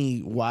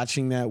me,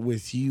 watching that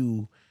with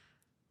you,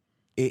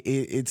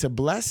 it's a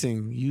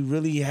blessing. You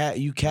really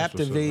you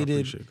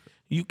captivated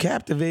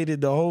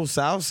the whole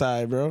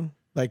Southside, bro.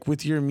 Like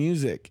with your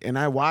music, and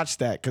I watched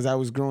that because I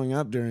was growing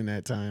up during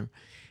that time,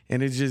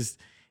 and it's just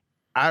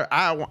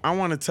I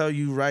want to tell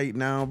you right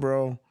now,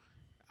 bro.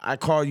 I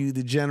call you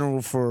the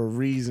general for a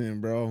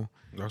reason, bro.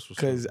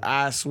 Because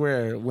I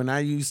swear, when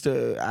I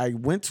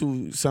went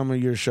to some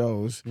of your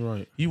shows,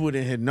 right? You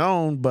wouldn't have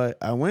known, but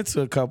I went to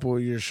a couple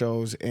of your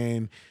shows,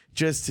 and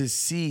just to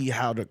see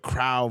how the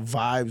crowd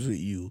vibes with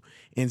you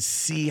and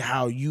see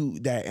how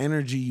that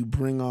energy you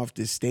bring off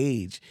the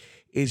stage,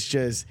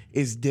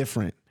 it's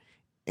different.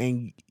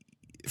 And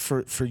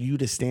for you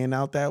to stand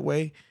out that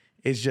way,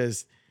 it's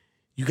just,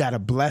 you got a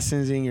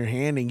blessings in your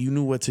hand, and you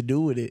knew what to do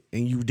with it,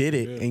 and you did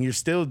it, and you're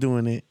still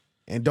doing it.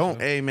 And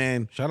hey,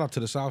 man. Shout out to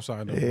the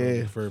Southside,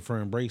 though, for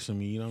embracing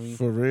me, you know what I mean?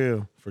 For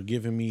real. For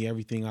giving me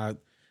everything I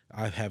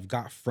have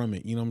got from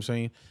it, you know what I'm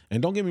saying?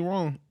 And don't get me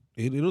wrong,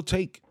 it'll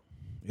take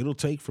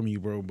from you,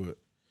 bro, but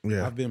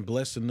I've been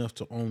blessed enough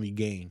to only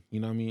gain, you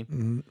know what I mean?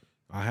 Mm-hmm.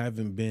 I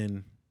haven't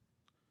been,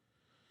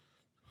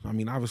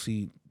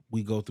 obviously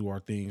we go through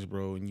our things,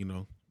 bro,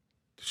 and,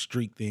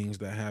 street things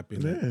that happen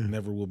that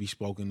never will be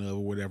spoken of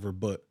or whatever,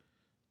 but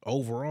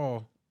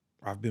overall,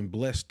 I've been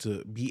blessed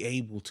to be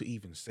able to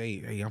even say,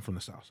 hey, I'm from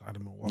the Southside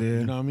of Milwaukee.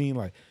 You know what I mean?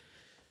 Like,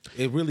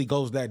 it really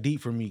goes that deep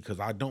for me because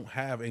I don't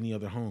have any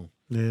other home.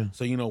 Yeah.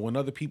 So, when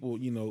other people,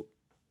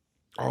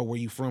 oh, where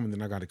you from? And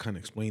then I got to kind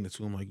of explain it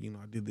to them, like,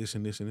 I did this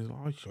and this and this.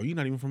 Oh, so you're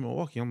not even from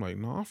Milwaukee? I'm like,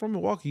 no, I'm from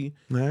Milwaukee.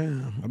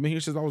 Yeah. I've been here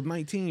since I was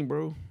 19,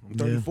 bro. I'm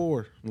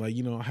 34. Like,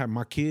 I have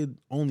my kid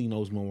only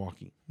knows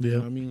Milwaukee. Yeah. You know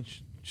what I mean?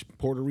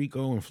 Puerto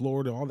Rico and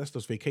Florida, all that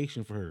stuff's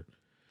vacation for her.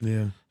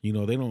 Yeah. She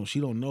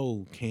don't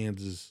know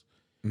Kansas.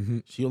 Mm-hmm.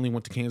 She only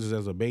went to Kansas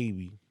as a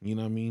baby, you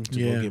know what I mean? To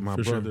go get my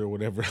brother or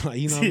whatever. Like,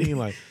 you know what I mean?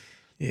 Like,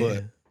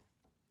 but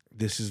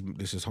this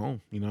is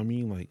home, you know what I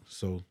mean? Like,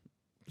 so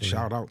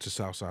shout out to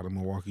Southside of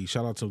Milwaukee.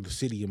 Shout out to the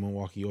city of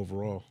Milwaukee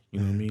overall, you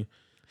know what I mean?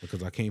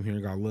 Because I came here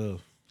and got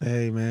love.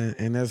 Hey, man,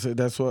 and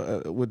that's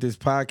what with this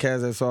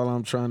podcast, that's all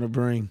I'm trying to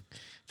bring.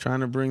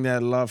 Trying to bring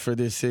that love for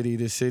this city,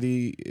 the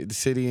city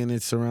and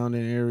its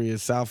surrounding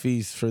areas,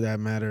 Southeast for that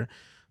matter.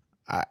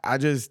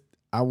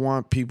 I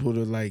want people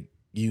to like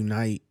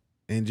unite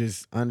and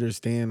just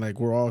understand, like,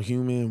 we're all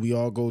human. We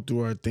all go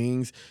through our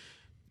things.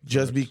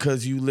 Just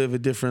because you live a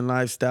different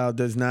lifestyle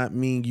does not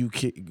mean you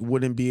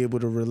wouldn't be able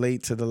to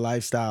relate to the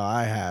lifestyle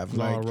I have.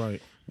 Like,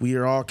 right. We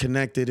are all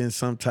connected in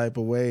some type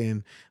of way.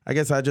 And I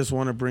guess I just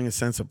want to bring a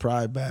sense of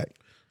pride back.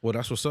 Well,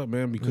 that's what's up,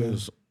 man,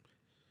 because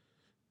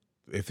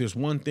if there's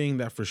one thing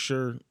that for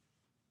sure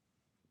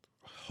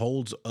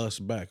holds us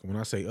back, when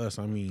I say us,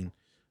 I mean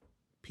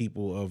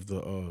people of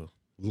the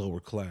lower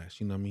class,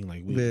 you know what I mean?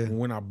 Like,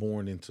 we're not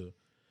born into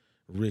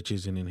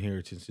riches and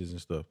inheritances and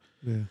stuff.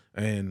 Yeah.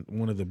 And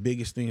one of the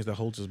biggest things that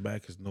holds us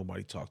back is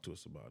nobody talked to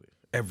us about it.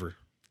 Ever.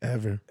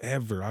 Ever.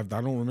 I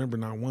don't remember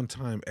not one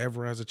time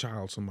ever as a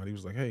child somebody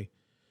was like, hey,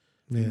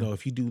 You know,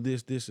 if you do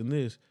this, this, and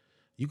this,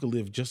 you could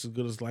live just as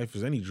good as life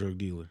as any drug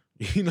dealer.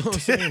 You know what I'm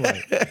saying?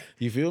 Like,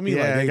 you feel me?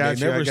 Yeah, like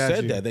they never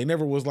said you. that. They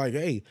never was like,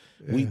 hey,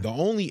 the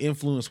only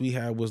influence we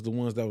had was the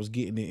ones that was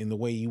getting it in the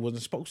way you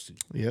wasn't supposed to.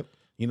 Yep.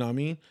 You know what I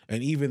mean?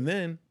 And even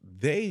then,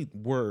 they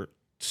were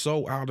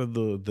so out of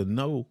the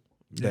know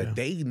that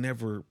they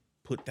never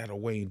put that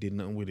away and did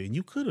nothing with it. And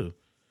you could have.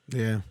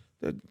 Yeah.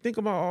 Think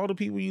about all the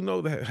people you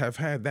know that have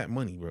had that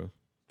money, bro,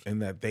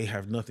 and that they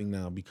have nothing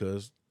now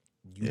because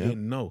you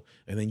didn't know,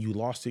 and then you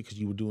lost it because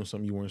you were doing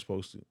something you weren't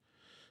supposed to.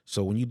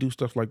 So when you do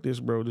stuff like this,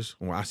 bro,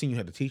 when I seen you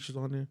had the teachers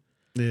on there,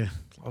 yeah,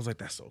 I was like,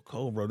 that's so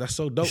cool, bro. That's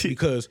so dope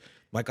because,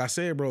 like I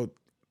said, bro,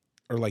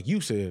 or like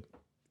you said,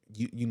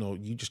 you know,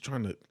 you just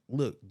trying to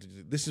look.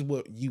 This is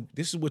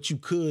what you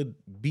could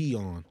be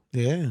on.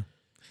 Yeah,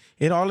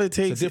 it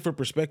takes it's a different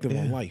perspective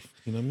on life.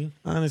 You know what I mean?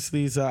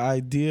 Honestly, it's an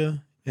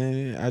idea,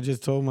 and I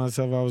just told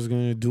myself I was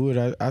going to do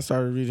it. I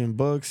started reading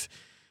books,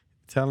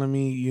 telling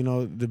me, you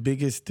know, the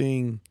biggest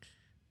thing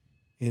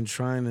in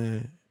trying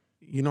to,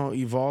 you know,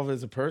 evolve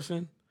as a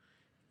person,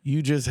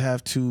 you just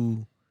have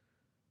to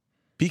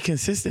be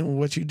consistent with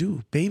what you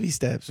do. Baby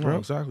steps, bro. No,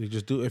 exactly.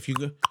 Just do it if you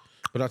go.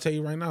 But I'll tell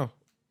you right now,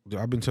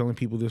 I've been telling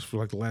people this for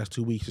like the last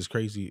 2 weeks. It's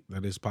crazy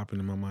that it's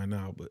popping in my mind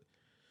now, but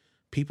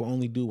people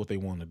only do what they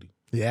want to do.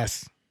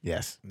 Yes.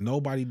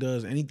 Nobody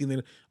does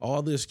anything.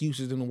 All the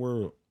excuses in the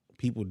world,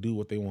 people do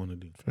what they want to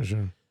do. For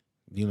sure.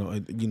 You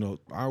know,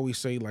 I always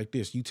say like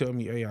this. You tell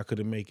me, hey, I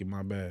couldn't make it,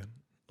 my bad.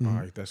 All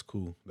right, that's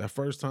cool. That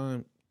first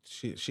time,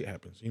 shit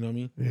happens. You know what I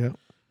mean? Yeah.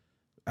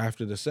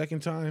 After the second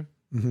time,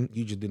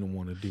 you just didn't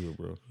want to do it,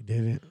 bro. You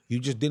didn't. You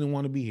just didn't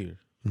want to be here.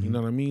 You know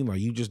what I mean? Like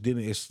you just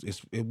didn't.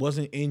 It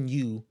wasn't in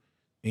you,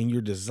 in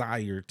your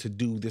desire to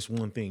do this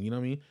one thing. You know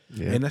what I mean?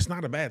 Yeah. And that's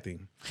not a bad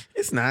thing.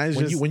 It's not.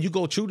 It's when you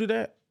go true to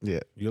that,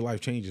 your life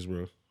changes,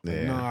 bro. Like,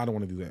 Yeah. no, I don't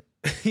want to do that.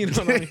 You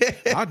know what I mean?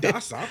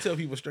 I'll tell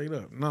people straight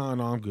up. No,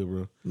 I'm good,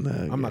 bro.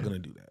 I'm not gonna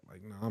do that.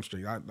 Like, no, I'm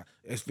straight.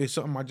 If it's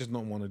something I just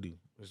don't want to do,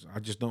 I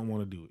just don't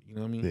want to do it. You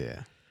know what I mean?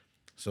 Yeah.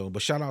 So,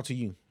 but shout out to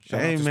you.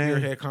 Shout out to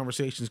Spearhead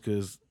Conversations,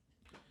 because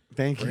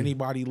thank you. For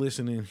anybody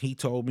listening, he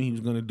told me he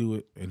was gonna do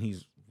it, and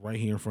he's right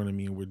here in front of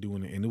me, and we're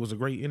doing it. And it was a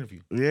great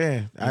interview.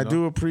 Yeah, I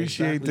do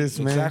appreciate this,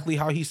 man. Exactly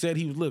how he said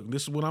he was. Look,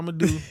 this is what I'm gonna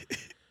do.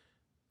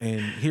 And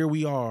here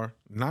we are.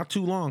 Not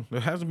too long.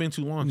 It hasn't been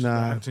too long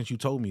since you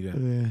told me that.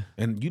 Yeah.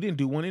 And you didn't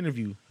do one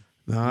interview.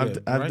 No,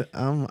 right?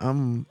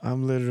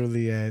 I'm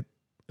literally at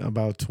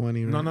about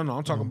 20. Right? No.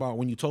 I'm talking about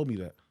when you told me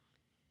that.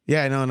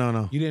 Yeah,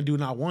 no. You didn't do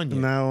not one yet.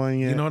 Not one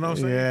yet. You know what I'm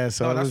saying? Yeah,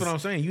 so that's what I'm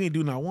saying. You didn't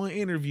do not one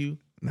interview.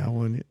 Not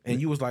one yet.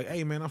 And you was like,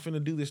 hey, man, I'm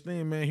finna do this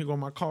thing, man. Here go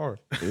my card.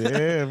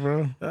 Yeah,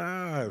 bro.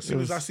 As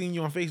soon as I seen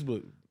you on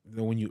Facebook,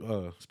 when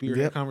you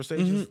Spearhead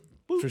Conversations,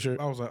 for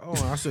sure. I was like,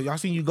 oh, I said, y'all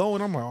seen you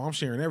going? I'm like, oh, I'm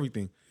sharing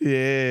everything.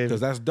 Yeah.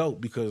 Because that's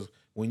dope. Because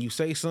when you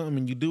say something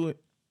and you do it,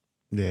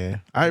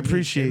 I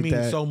appreciate that. It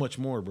means so much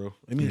more, bro.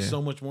 It means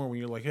so much more when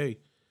you're like, hey,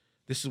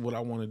 this is what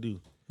I want to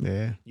do.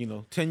 Yeah.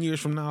 10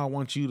 years from now, I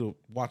want you to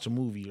watch a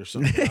movie or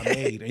something that I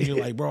made. And you're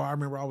like, bro, I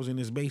remember I was in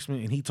this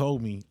basement and he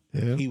told me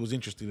he was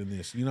interested in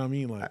this. You know what I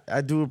mean? Like,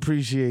 I do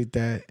appreciate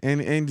that.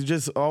 And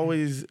just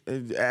always,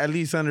 at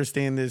least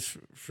understand this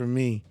for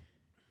me.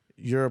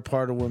 You're a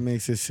part of what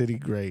makes this city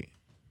great,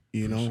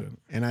 you know? Sure.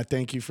 And I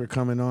thank you for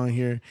coming on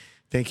here.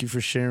 Thank you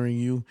for sharing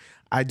you.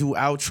 I do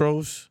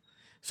outros.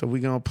 So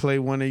we're going to play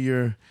one of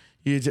your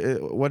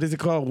what is it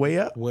called? Way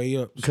Up? Way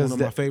Up. It's one of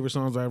my favorite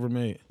songs I ever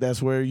made.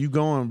 That's where you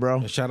going, bro.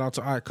 And shout out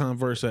to Icon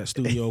Verse at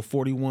Studio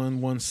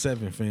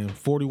 4117, fam.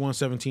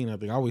 4117, I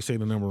think. I always say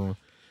the number wrong.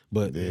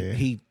 But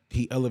he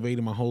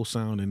elevated my whole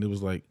sound, and it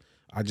was like,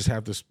 I just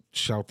have to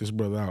shout this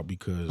brother out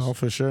because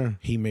for sure.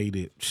 He made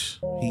it.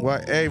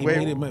 What? Hey, wait.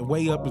 Made it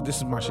Way Up. This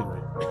is my shit right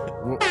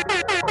here.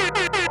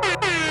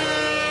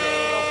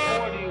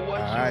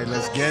 All right,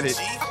 let's get it.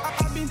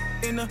 I've been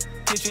in the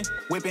kitchen,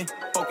 whipping,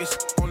 focus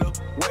on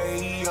the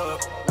way up.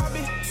 I've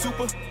been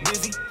super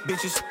busy,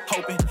 bitches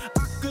hoping I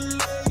could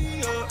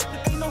lay up.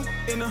 Ain't no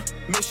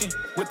intermission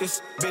with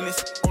this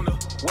business on the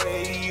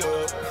way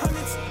up.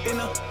 Hundreds in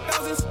the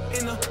thousands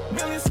in the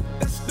millions,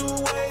 that's the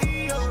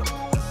way up.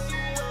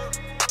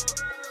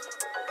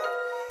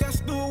 That's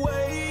the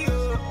way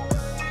up.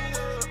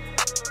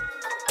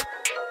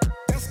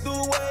 That's the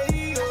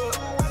way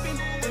up. I've been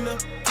in the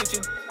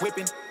kitchen,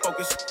 whipping,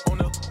 focus on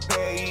the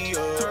pay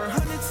up. Turn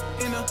hundreds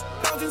in the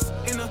thousands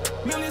in the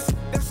millions,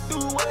 that's the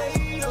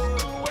way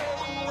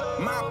up.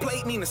 My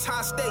plate mean it's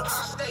high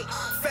stakes.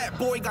 Fat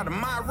boy got a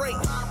my rate.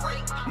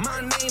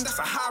 My name, that's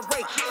a high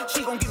rate.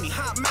 She gon' give me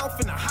hot mouth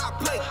and a hot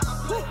plate.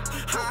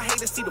 I hate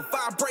to see the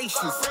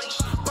vibrations.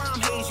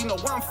 Bomb haze, you know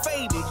I'm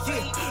faded.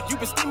 Yeah, you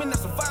been steaming,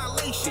 that's a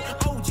violation.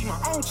 OG, my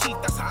own chief,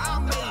 that's how I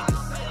made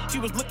it. She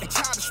was looking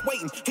childish,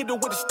 waiting. Hit her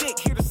with a stick,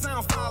 hear the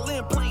sound,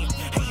 violin playing.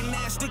 Hating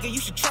ass nigga, you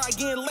should try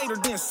again later,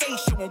 then say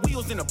shit when we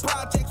was in the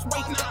projects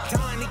waiting.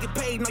 Dying to get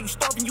paid, now you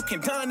starving, you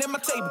can dine at my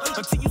table.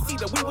 Until you see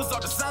that we was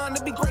all designed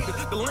to be greater.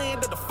 The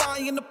land of the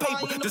fire and the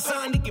paper,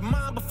 designed to get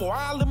mine before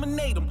I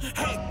eliminate them.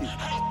 Hektik.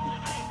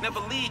 never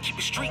leave, keep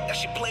it street, that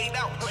shit played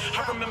out.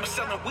 I remember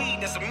selling weed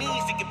as a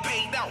means to get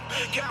paid out.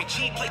 Kept me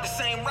cheap, played the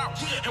same route,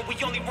 and we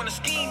only run a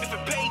scheme if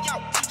it pay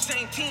out.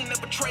 Same team,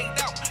 never trade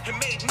out. It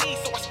made me,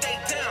 so I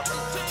stayed down.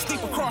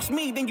 Sleep across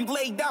me, then you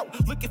laid out.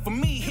 Looking for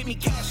me, hit me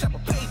cash up a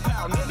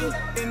PayPal.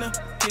 Nigga in the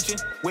kitchen,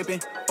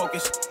 whipping,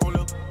 focus on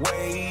the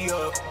way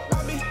up.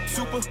 I be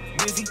super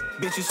busy,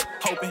 bitches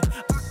hoping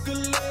I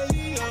could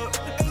lay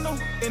up. Ain't no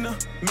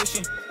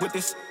intermission with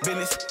this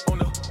business on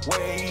the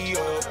way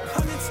up.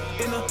 Hundreds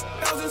in the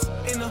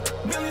thousands in the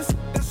millions,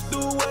 that's the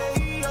way